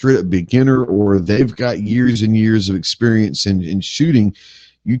they're a straight up beginner or they've got years and years of experience in shooting.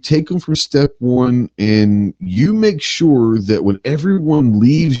 You take them from step one, and you make sure that when everyone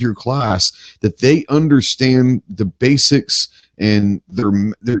leaves your class, that they understand the basics, and they're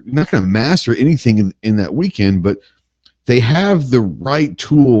not going to master anything in that weekend, but they have the right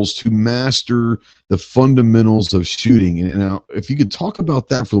tools to master the fundamentals of shooting. And now, if you could talk about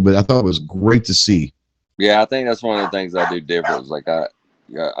that for a little bit, I thought it was great to see. Yeah, I think that's one of the things I do different. Is like I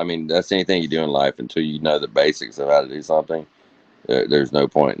mean, that's anything you do in life until you know the basics of how to do something. There's no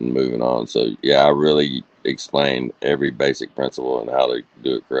point in moving on. So yeah, I really explain every basic principle and how to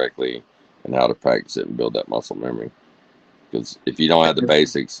do it correctly and how to practice it and build that muscle memory. Because if you don't have the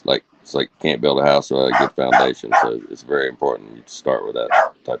basics, it's like you can't build a house without a good foundation. So it's very important you start with that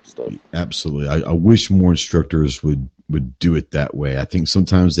type of stuff. Absolutely. I wish more instructors would do it that way. I think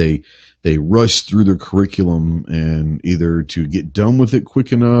sometimes they rush through their curriculum and either to get done with it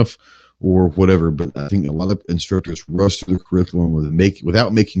quick enough or whatever, but I think a lot of instructors rush through the curriculum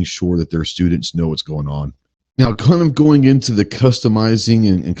without making sure that their students know what's going on. Now, kind of going into the customizing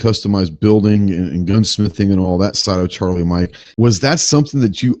and customized building and gunsmithing and all that side of Charlie Mike, was that something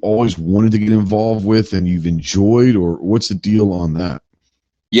that you always wanted to get involved with and you've enjoyed, or what's the deal on that?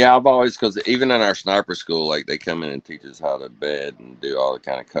 Yeah, I've always, because even in our sniper school, like they come in and teach us how to bed and do all the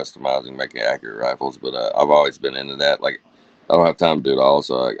kind of customizing, making accurate rifles, but I've always been into that. Like, I don't have time to do it all,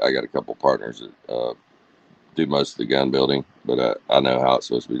 so I got a couple partners that do most of the gun building, but I know how it's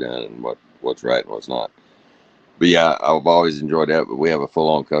supposed to be done and what's right and what's not. But yeah, I've always enjoyed that. But we have a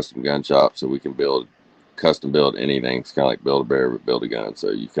full-on custom gun shop, so we can custom build anything. It's kind of like Build a Bear, but build a gun.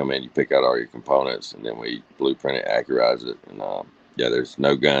 So you come in, you pick out all your components, and then we blueprint it, accurize it, and yeah, there's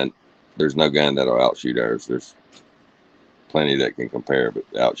no gun that'll outshoot ours. There's plenty that can compare,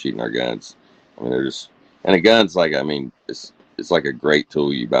 but outshooting our guns, I mean, and a gun's like, I mean, it's like a great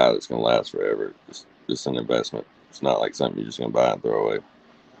tool you buy that's going to last forever. It's just an investment. It's not like something you're just going to buy and throw away.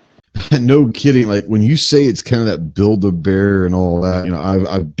 No kidding. Like when you say it's kind of that Build a Bear and all that, you know,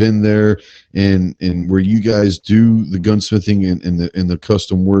 I've been there, and where you guys do the gunsmithing and the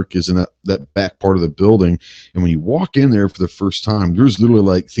custom work is in that back part of the building. And when you walk in there for the first time, there's literally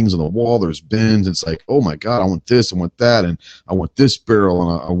like things on the wall. There's bins. It's like, oh my God, I want this, I want that, and I want this barrel,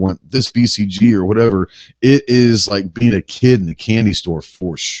 and I want this BCG or whatever. It is like being a kid in a candy store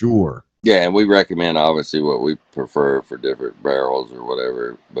for sure. Yeah, and we recommend obviously what we prefer for different barrels or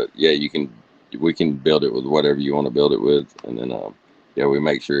whatever. But yeah, we can build it with whatever you want to build it with, and then yeah, we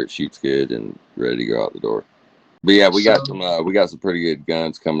make sure it shoots good and ready to go out the door. But yeah, we got some pretty good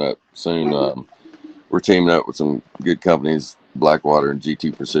guns coming up soon. We're teaming up with some good companies, Blackwater and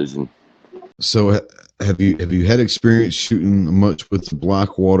GT Precision. So have you had experience shooting much with the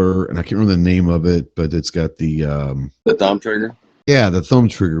Blackwater? And I can't remember the name of it, but it's got the thumb trigger. Yeah, the thumb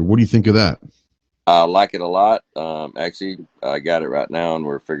trigger. What do you think of that? I like it a lot. Actually, I got it right now, and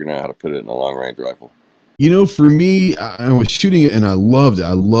we're figuring out how to put it in a long-range rifle. You know, for me, I was shooting it, and I loved it.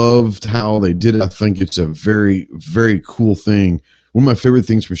 I loved how they did it. I think it's a very, very cool thing. One of my favorite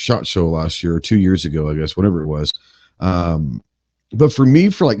things from SHOT Show last year, or 2 years ago, I guess, whatever it was. But for me,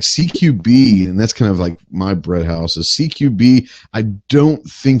 for like CQB, and that's kind of like my bread house, is CQB. I don't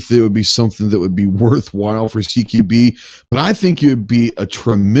think that it would be something that would be worthwhile for CQB, but I think it would be a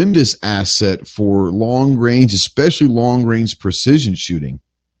tremendous asset for long range, especially long range precision shooting.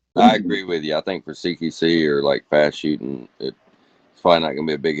 I agree with you. I think for CQC or like fast shooting, probably not going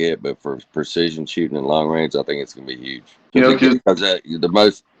to be a big hit, but for precision shooting and long range, I think it's going to be huge. You know, Because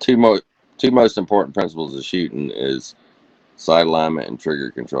the two most important principles of shooting is sight alignment and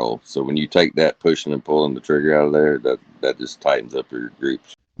trigger control. So when you take that pushing and pulling the trigger out of there, that just tightens up your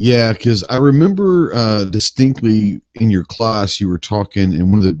groups. Yeah, because I remember distinctly in your class you were talking,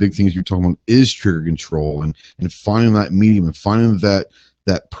 and one of the big things you're talking about is trigger control and finding that medium and finding that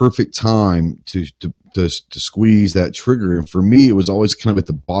perfect time to squeeze that trigger. And for me, it was always kind of at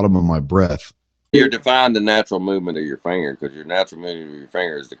the bottom of my breath. You're defining the natural movement of your finger, because your natural movement of your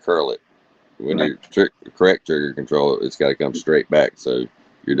finger is to curl it. When you correct trigger control, it's got to come straight back. So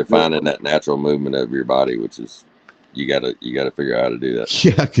you're defining that natural movement of your body, which is you got to figure out how to do that.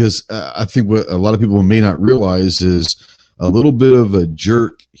 Yeah, because I think what a lot of people may not realize is a little bit of a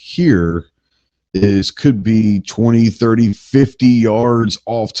jerk here could be 20, 30, 50 yards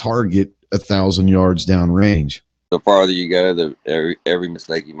off target, 1,000 yards down range. The farther you go, every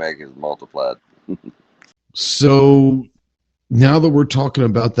mistake you make is multiplied. So now that we're talking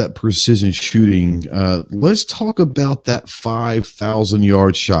about that precision shooting, let's talk about that 5,000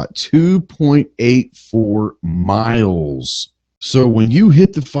 yard shot, 2.84 miles. So when you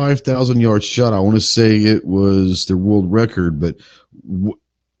hit the 5,000 yard shot, I want to say it was the world record, but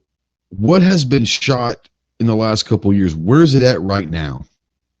what has been shot in the last couple of years? Where is it at right now?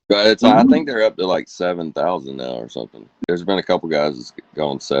 But I think they're up to like 7,000 now or something. There's been a couple guys that's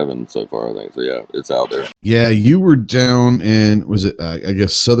gone 7 so far, I think. So yeah, it's out there. Yeah, you were down in, was it, I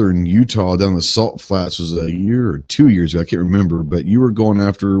guess, southern Utah, down the Salt Flats, was a year or 2 years ago. I can't remember, but you were going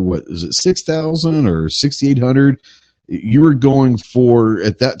after, what is it, 6,000 or 6,800? You were going for,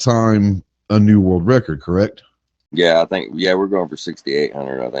 at that time, a new world record, correct? Yeah, I think, we're going for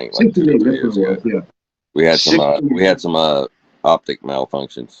 6,800, I think, like 2 or 3 years ago. Yeah. We had some optic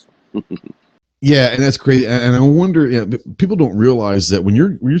malfunctions. Yeah, and that's crazy. And I wonder, people don't realize that when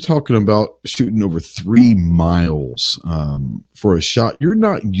you're talking about shooting over 3 miles for a shot, you're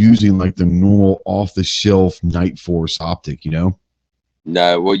not using like the normal off-the-shelf Night Force optic, you know?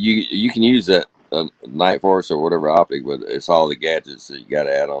 No, well, you can use that Night Force or whatever optic, but it's all the gadgets that you got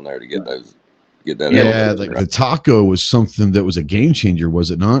to add on there to get those. Get that. Yeah, like the Taco was something that was a game changer,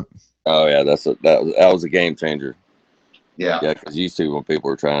 was it not? Oh yeah, that was a game changer. Yeah. Yeah, because used to when people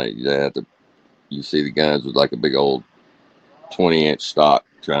were trying to, you see the guns with like a big old 20-inch stock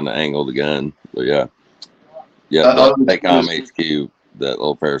trying to angle the gun. But yeah, that Tacom HQ, that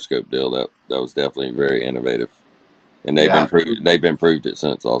little periscope deal, that was definitely very innovative, and they've improved it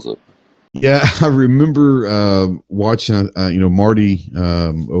since also. Yeah, I remember watching, Marty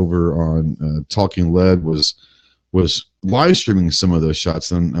over on Talking Lead was live streaming some of those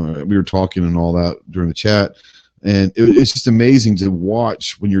shots, and we were talking and all that during the chat, and it's just amazing to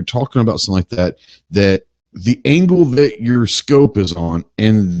watch when you're talking about something like that the angle that your scope is on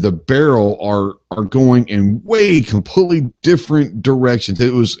and the barrel are going in way completely different directions.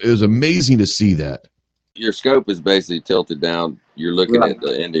 It was amazing to see that. Your scope is basically tilted down. You're looking at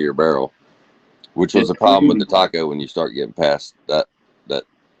the end of your barrel, which was a problem with the Taco when you start getting past that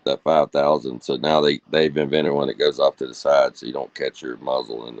 5,000. So now they've invented one that goes off to the side so you don't catch your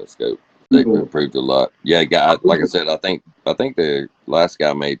muzzle in the scope. They've improved a lot. Yeah, like I said, I think the last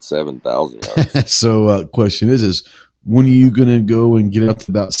guy made 7,000 yards. So question is when are you going to go and get up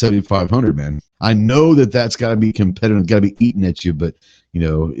to about 7,500, man? I know that's got to be competitive, got to be eating at you, but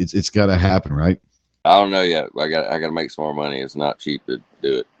it's got to happen, right? I don't know yet. I got to make some more money. It's not cheap to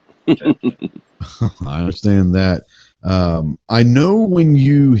do it. I understand that. I know when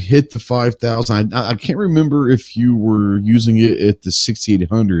you hit the 5,000, I can't remember if you were using it at the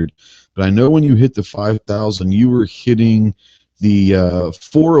 6,800, but I know when you hit the 5,000, you were hitting the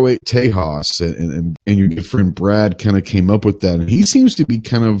 408 Tejas, and your good friend Brad kind of came up with that, and he seems to be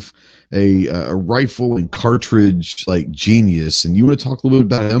kind of a rifle and cartridge like genius. And you want to talk a little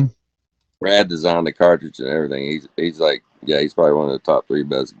bit about him? Brad designed the cartridge and everything. He's probably one of the top 3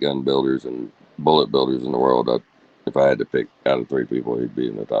 best gun builders and bullet builders in the world. If I had to pick out of 3 people, he'd be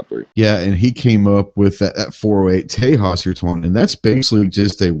in the top 3. Yeah, and he came up with that 408 Tejas you're talking, and that's basically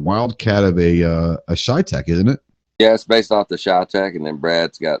just a wildcat of a Shytech, isn't it? Yeah, it's based off the Shytech, and then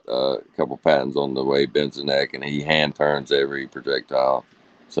Brad's got a couple patents on the way he bends the neck, and he hand turns every projectile.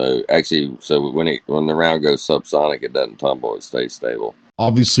 So when the round goes subsonic, it doesn't tumble; it stays stable.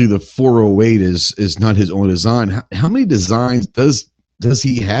 Obviously, the 408 is not his own design. How many designs does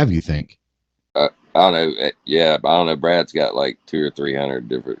he have, you think? I don't know. Yeah, I don't know. Brad's got like 200 or 300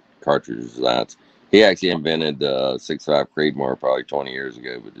 different cartridge designs. He actually invented the 6.5 Creedmoor probably 20 years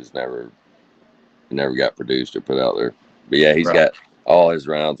ago, but just never got produced or put out there. But yeah, he's got all his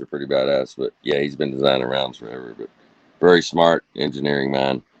rounds are pretty badass. But yeah, he's been designing rounds forever. But Very smart engineering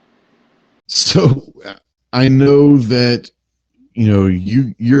mind. So I know that,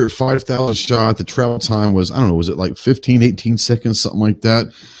 you're at 5,000 shot. The travel time was, I don't know, was it like 15, 18 seconds, something like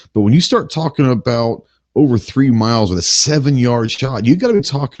that? But when you start talking about over 3 miles with a 7-yard shot, you got to be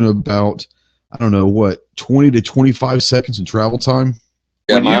talking about, I don't know, what, 20 to 25 seconds in travel time?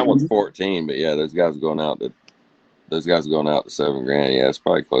 Yeah, mine was 14, but yeah, those guys going out to $7,000. Yeah, it's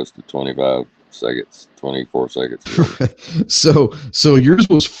probably close to 25 seconds, 24 seconds. So yours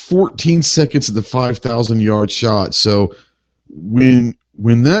was 14 seconds at the 5,000-yard shot. So when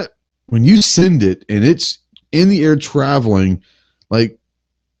you send it and it's in the air traveling, like,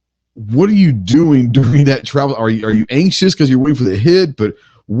 what are you doing during that travel? Are you anxious because you're waiting for the hit? But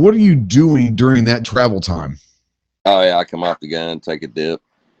what are you doing during that travel time? Oh yeah, I come off the gun, take a dip,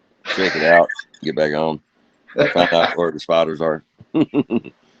 check it out, get back on, find out where the spiders are.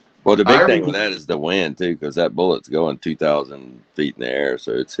 Well, the big thing with that is the wind too, because that bullet's going 2,000 feet in the air,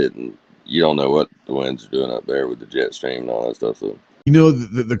 so it's hitting. You don't know what the winds are doing up there with the jet stream and all that stuff. So.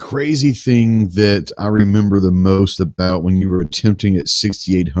 The crazy thing that I remember the most about when you were attempting at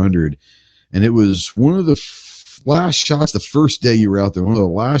 6,800, and it was one of the last shots, the first day you were out there, one of the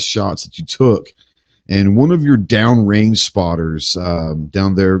last shots that you took, and one of your downrange spotters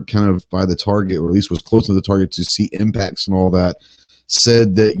down there kind of by the target, or at least was close to the target to see impacts and all that,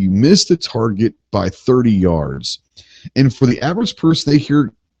 said that you missed the target by 30 yards. And for the average person, they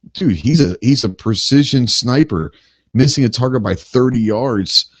hear, dude, he's a precision sniper, missing a target by 30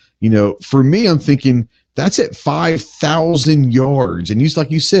 yards. For me, I'm thinking that's at 5,000 yards. And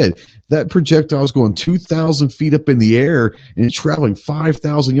like you said, that projectile is going 2,000 feet up in the air and it's traveling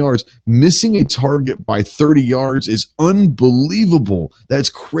 5,000 yards. Missing a target by 30 yards is unbelievable. That's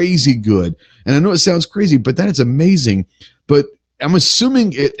crazy good. And I know it sounds crazy, but that is amazing. But I'm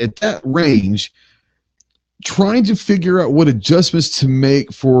assuming at that range, trying to figure out what adjustments to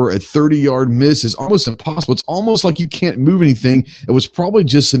make for a 30-yard miss is almost impossible. It's almost like you can't move anything. It was probably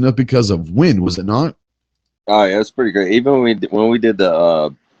just enough because of wind, was it not? Oh yeah, it's pretty great. Even when we did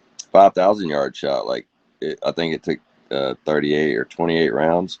the 5,000-yard shot, I think it took 38 or 28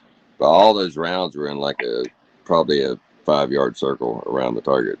 rounds, but all those rounds were in probably a 5-yard circle around the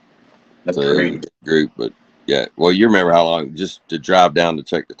target. That's so great. It was a group, but yeah. Well, you remember how long just to drive down to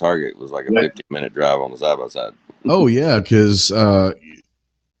check the target was like a 15-minute drive on the side by side. Oh yeah, because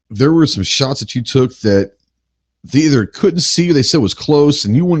there were some shots that you took that they either couldn't see or they said was close,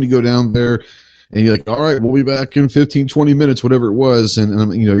 and you wanted to go down there, and you're like, all right, we'll be back in 15, 20 minutes, whatever it was,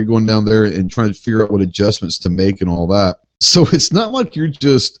 and you're going down there and trying to figure out what adjustments to make and all that. So it's not like you're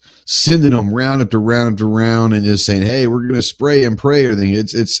just sending them round after round after round and just saying, hey, we're going to spray and pray everything.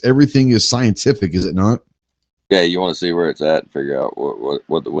 It's everything is scientific, is it not? Yeah, you want to see where it's at and figure out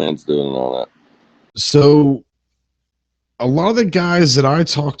what the wind's doing and all that. So a lot of the guys that I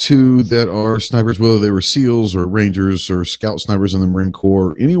talk to that are snipers, whether they were SEALs or Rangers or Scout snipers in the Marine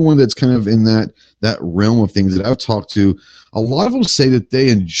Corps, anyone that's kind of in that realm of things that I've talked to, a lot of them say that they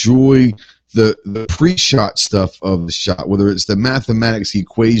enjoy the pre-shot stuff of the shot, whether it's the mathematics, the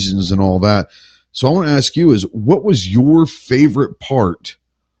equations, and all that. So I want to ask you what was your favorite part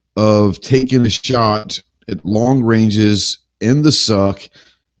of taking a shot at long ranges in the suck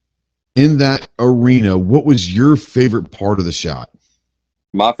in that arena? What was your favorite part of the shot?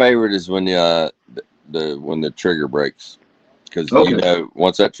 My favorite is when when the trigger breaks, because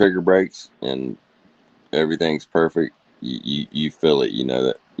once that trigger breaks and everything's perfect, you feel it.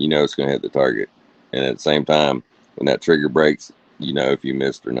 It's going to hit the target, and at the same time, when that trigger breaks, if you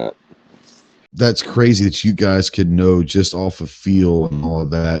missed or not. That's crazy that you guys could know just off of feel and all of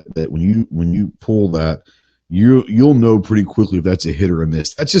that when you pull that, you'll know pretty quickly if that's a hit or a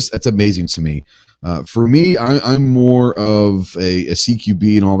miss. That's amazing to me. For me, I'm more of a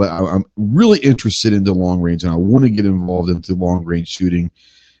CQB and all that. I'm really interested into long range, and I want to get involved into long range shooting.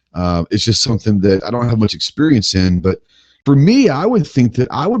 It's just something that I don't have much experience in, but for me, I would think that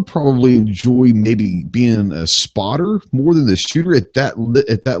I would probably enjoy maybe being a spotter more than the shooter at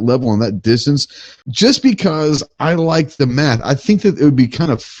that level and that distance, just because I like the math. I think that it would be kind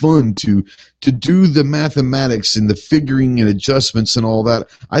of fun to do the mathematics and the figuring and adjustments and all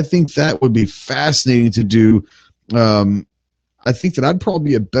that. I think that would be fascinating to do. I think that I'd probably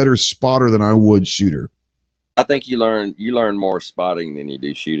be a better spotter than I would shooter. I think you learn more spotting than you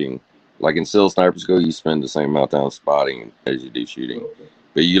do shooting. Like in SEAL Sniper School, you spend the same amount of time spotting as you do shooting.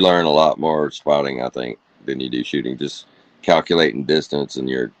 But you learn a lot more spotting, I think, than you do shooting. Just calculating distance and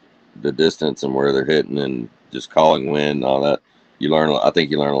the distance and where they're hitting and just calling wind and all that. I think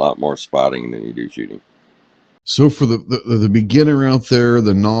you learn a lot more spotting than you do shooting. So for the beginner out there,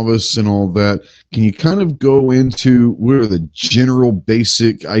 the novice and all that, can you kind of go into what are the general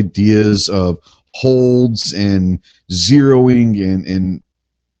basic ideas of holds and zeroing and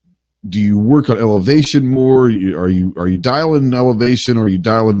do you work on elevation more? Are you dialing elevation or are you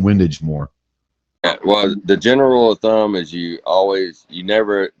dialing windage more? Well, the general rule of thumb is you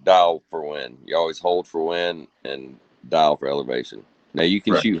never dial for wind. You always hold for wind and dial for elevation. Now you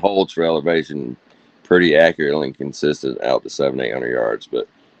can shoot holds for elevation pretty accurately and consistent out to 700-800 yards, but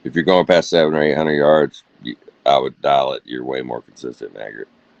if you're going past 700 or 800 yards, I would dial it. You're way more consistent and accurate.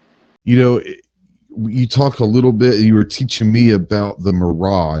 You know, you talk a little bit, you were teaching me about the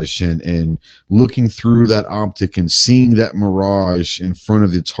mirage and looking through that optic and seeing that mirage in front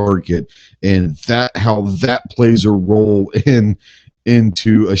of the target and that how that plays a role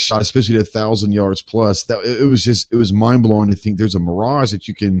into a shot, especially at 1,000 yards plus. That it was mind blowing to think there's a mirage that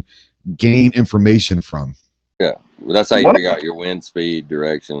you can gain information from. Yeah, well, that's how you figure out your wind speed,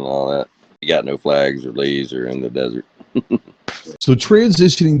 direction, and all that. You got no flags or leaves or in the desert. So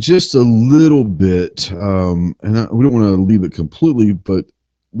transitioning just a little bit, we don't want to leave it completely, but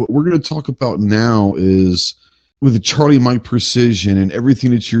what we're going to talk about now is with the Charlie Mike Precision and everything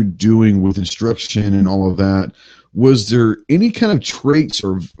that you're doing with instruction and all of that. Was there any kind of traits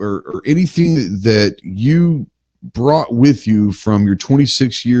or anything that you brought with you from your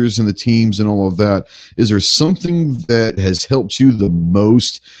 26 years in the teams and all of that? Is there something that has helped you the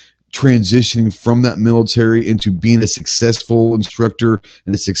most transitioning from that military into being a successful instructor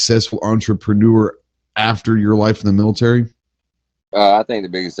and a successful entrepreneur after your life in the military? I think the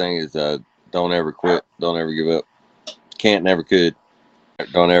biggest thing is don't ever quit. Don't ever give up. Can't, never could.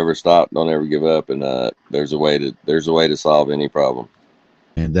 Don't ever stop. Don't ever give up. And there's a way to solve any problem.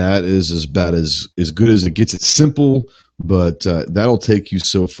 And that is about as good as it gets. It's simple, but that'll take you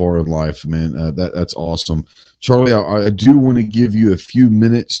so far in life, man. That's awesome. Charlie, I do want to give you a few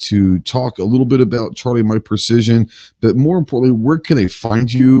minutes to talk a little bit about Charlie Mike Precision, but more importantly, where can they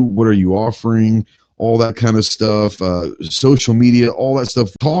find you? What are you offering? All that kind of stuff, social media, all that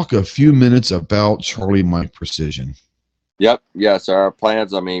stuff. Talk a few minutes about Charlie Mike Precision. Yep. Yeah. So our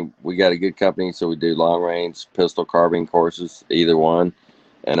plans, I mean, we got a good company, so we do long range pistol carbine courses, either one.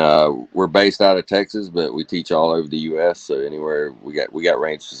 And we're based out of Texas, but we teach all over the U.S. So anywhere we got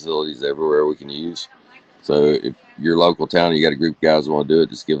range facilities everywhere we can use. So if you're local town, you got a group of guys who want to do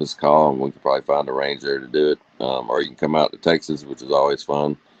it, just give us a call and we can probably find a range there to do it. Or you can come out to Texas, which is always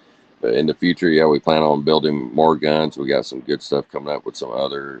fun. But in the future, yeah, we plan on building more guns. We got some good stuff coming up with some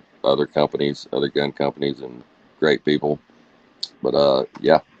other companies, other gun companies, and great people. But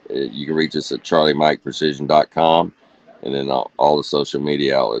yeah, you can reach us at charliemikeprecision.com. And then all the social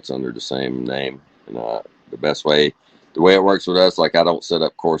media outlets under the same name. And the way it works with us, like I don't set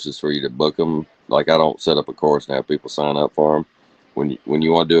up courses for you to book them. Like I don't set up a course and have people sign up for them. When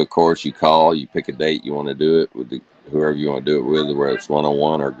you want to do a course, you call, you pick a date you want to do it with whoever you want to do it with, whether it's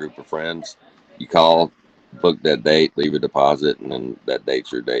one-on-one or a group of friends. You call, book that date, leave a deposit, and then that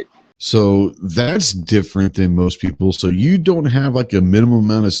date's your date. So that's different than most people. So you don't have like a minimum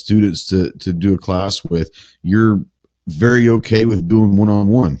amount of students to do a class with. You're very okay with doing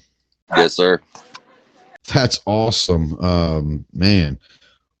one-on-one. Yes, sir. That's awesome. Man,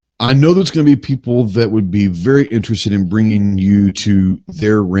 I know there's going to be people that would be very interested in bringing you to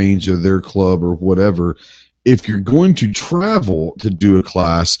their range or their club or whatever. If you're going to travel to do a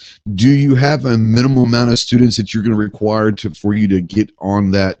class, do you have a minimum amount of students that you're going to require for you to get on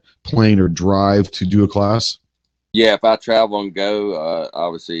that plane or drive to do a class? Yeah, if I travel and go,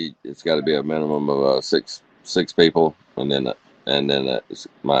 obviously it's got to be a minimum of six people, and then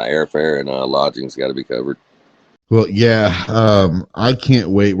my airfare and lodging's got to be covered. Well, yeah, I can't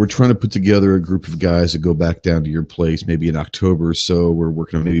wait. We're trying to put together a group of guys to go back down to your place maybe in October or so. We're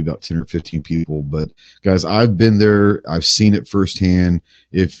working on maybe about 10 or 15 people. But, guys, I've been there. I've seen it firsthand.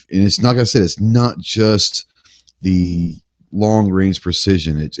 And it's not, like I said, it's not just the long-range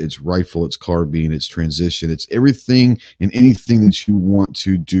precision. It's rifle, it's carbine, it's transition. It's everything and anything that you want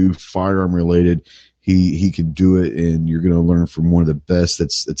to do firearm-related. He can do it, and you're going to learn from one of the best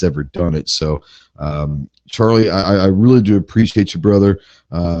that's ever done it. So, Charlie, I really do appreciate you, brother.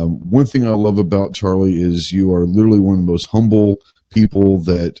 One thing I love about Charlie is you are literally one of the most humble people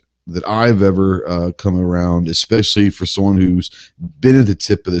that I've ever come around, especially for someone who's been at the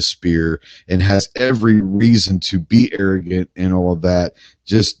tip of the spear and has every reason to be arrogant and all of that.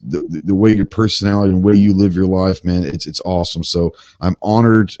 Just the way your personality and the way you live your life, man, it's awesome. So I'm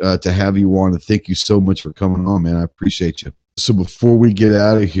honored to have you on, and thank you so much for coming on, man. I appreciate you. So before we get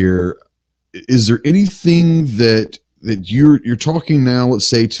out of here, is there anything that that you're talking now, let's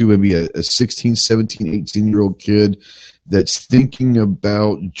say, to maybe a 16, 17, 18-year-old kid that's thinking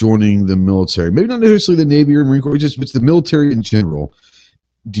about joining the military, maybe not necessarily the Navy or Marine Corps, just the military in general.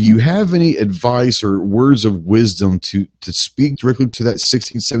 Do you have any advice or words of wisdom to speak directly to that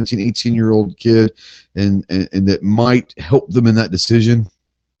 16, 17, 18-year-old kid and that might help them in that decision?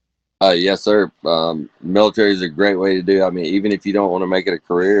 Yes, sir. Military is a great way to do. I mean, even if you don't want to make it a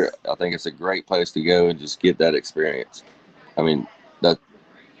career, I think it's a great place to go and just get that experience. I mean, that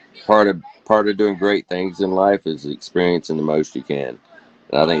part of doing great things in life is experiencing the most you can.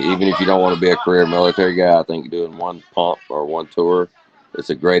 And I think even if you don't want to be a career military guy, I think doing one pump or one tour, it's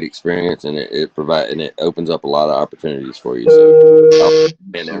a great experience, and it opens up a lot of opportunities for you. So,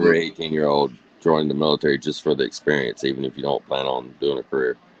 and every 18-year-old join the military just for the experience, even if you don't plan on doing a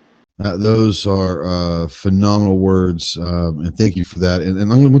career. Those are phenomenal words, and thank you for that.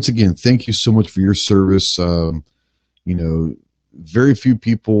 And once again, thank you so much for your service. Very few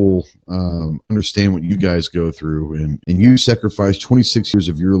people understand what you guys go through, and you sacrificed 26 years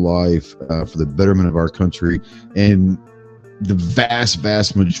of your life for the betterment of our country. And the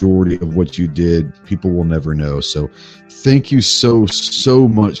vast majority of what you did, people will never know. So thank you so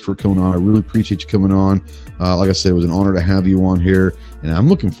much for coming on. I really appreciate you coming on. Like I said, it was an honor to have you on here, and I'm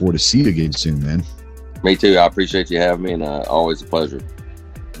looking forward to see you again soon, man. Me too. I appreciate you having me, and always a pleasure.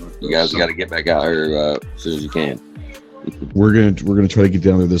 You guys got to get back out here as soon as you can. We're gonna try to get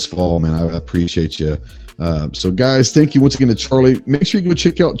down there this fall, man. I appreciate you. So guys, thank you once again to Charlie. Make sure you go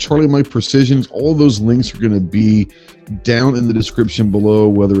check out Charlie Mike Precisions. All those links are going to be down in the description below,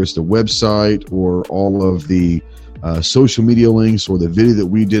 whether it's the website or all of the social media links or the video that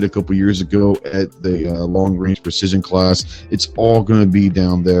we did a couple years ago at the long range precision class. It's all going to be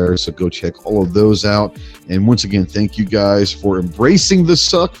down there, so go check all of those out. And once again, thank you guys for embracing the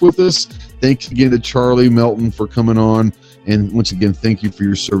suck with us. Thanks again to Charlie Melton for coming on. And once again, thank you for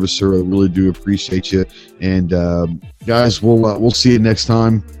your service, sir. I really do appreciate you. And guys, we'll see you next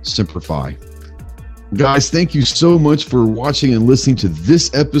time. Semper Fi. Guys, thank you so much for watching and listening to this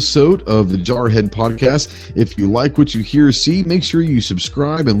episode of the Jarhead Podcast. If you like what you hear or see, make sure you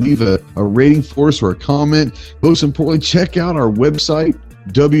subscribe and leave a rating for us or a comment. Most importantly, check out our website,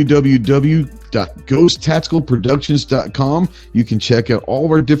 www.ghosttacticalproductions.com. You can check out all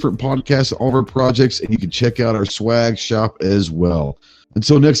of our different podcasts, all of our projects, and you can check out our swag shop as well.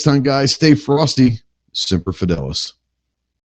 Until next time, guys, stay frosty. Semper Fidelis.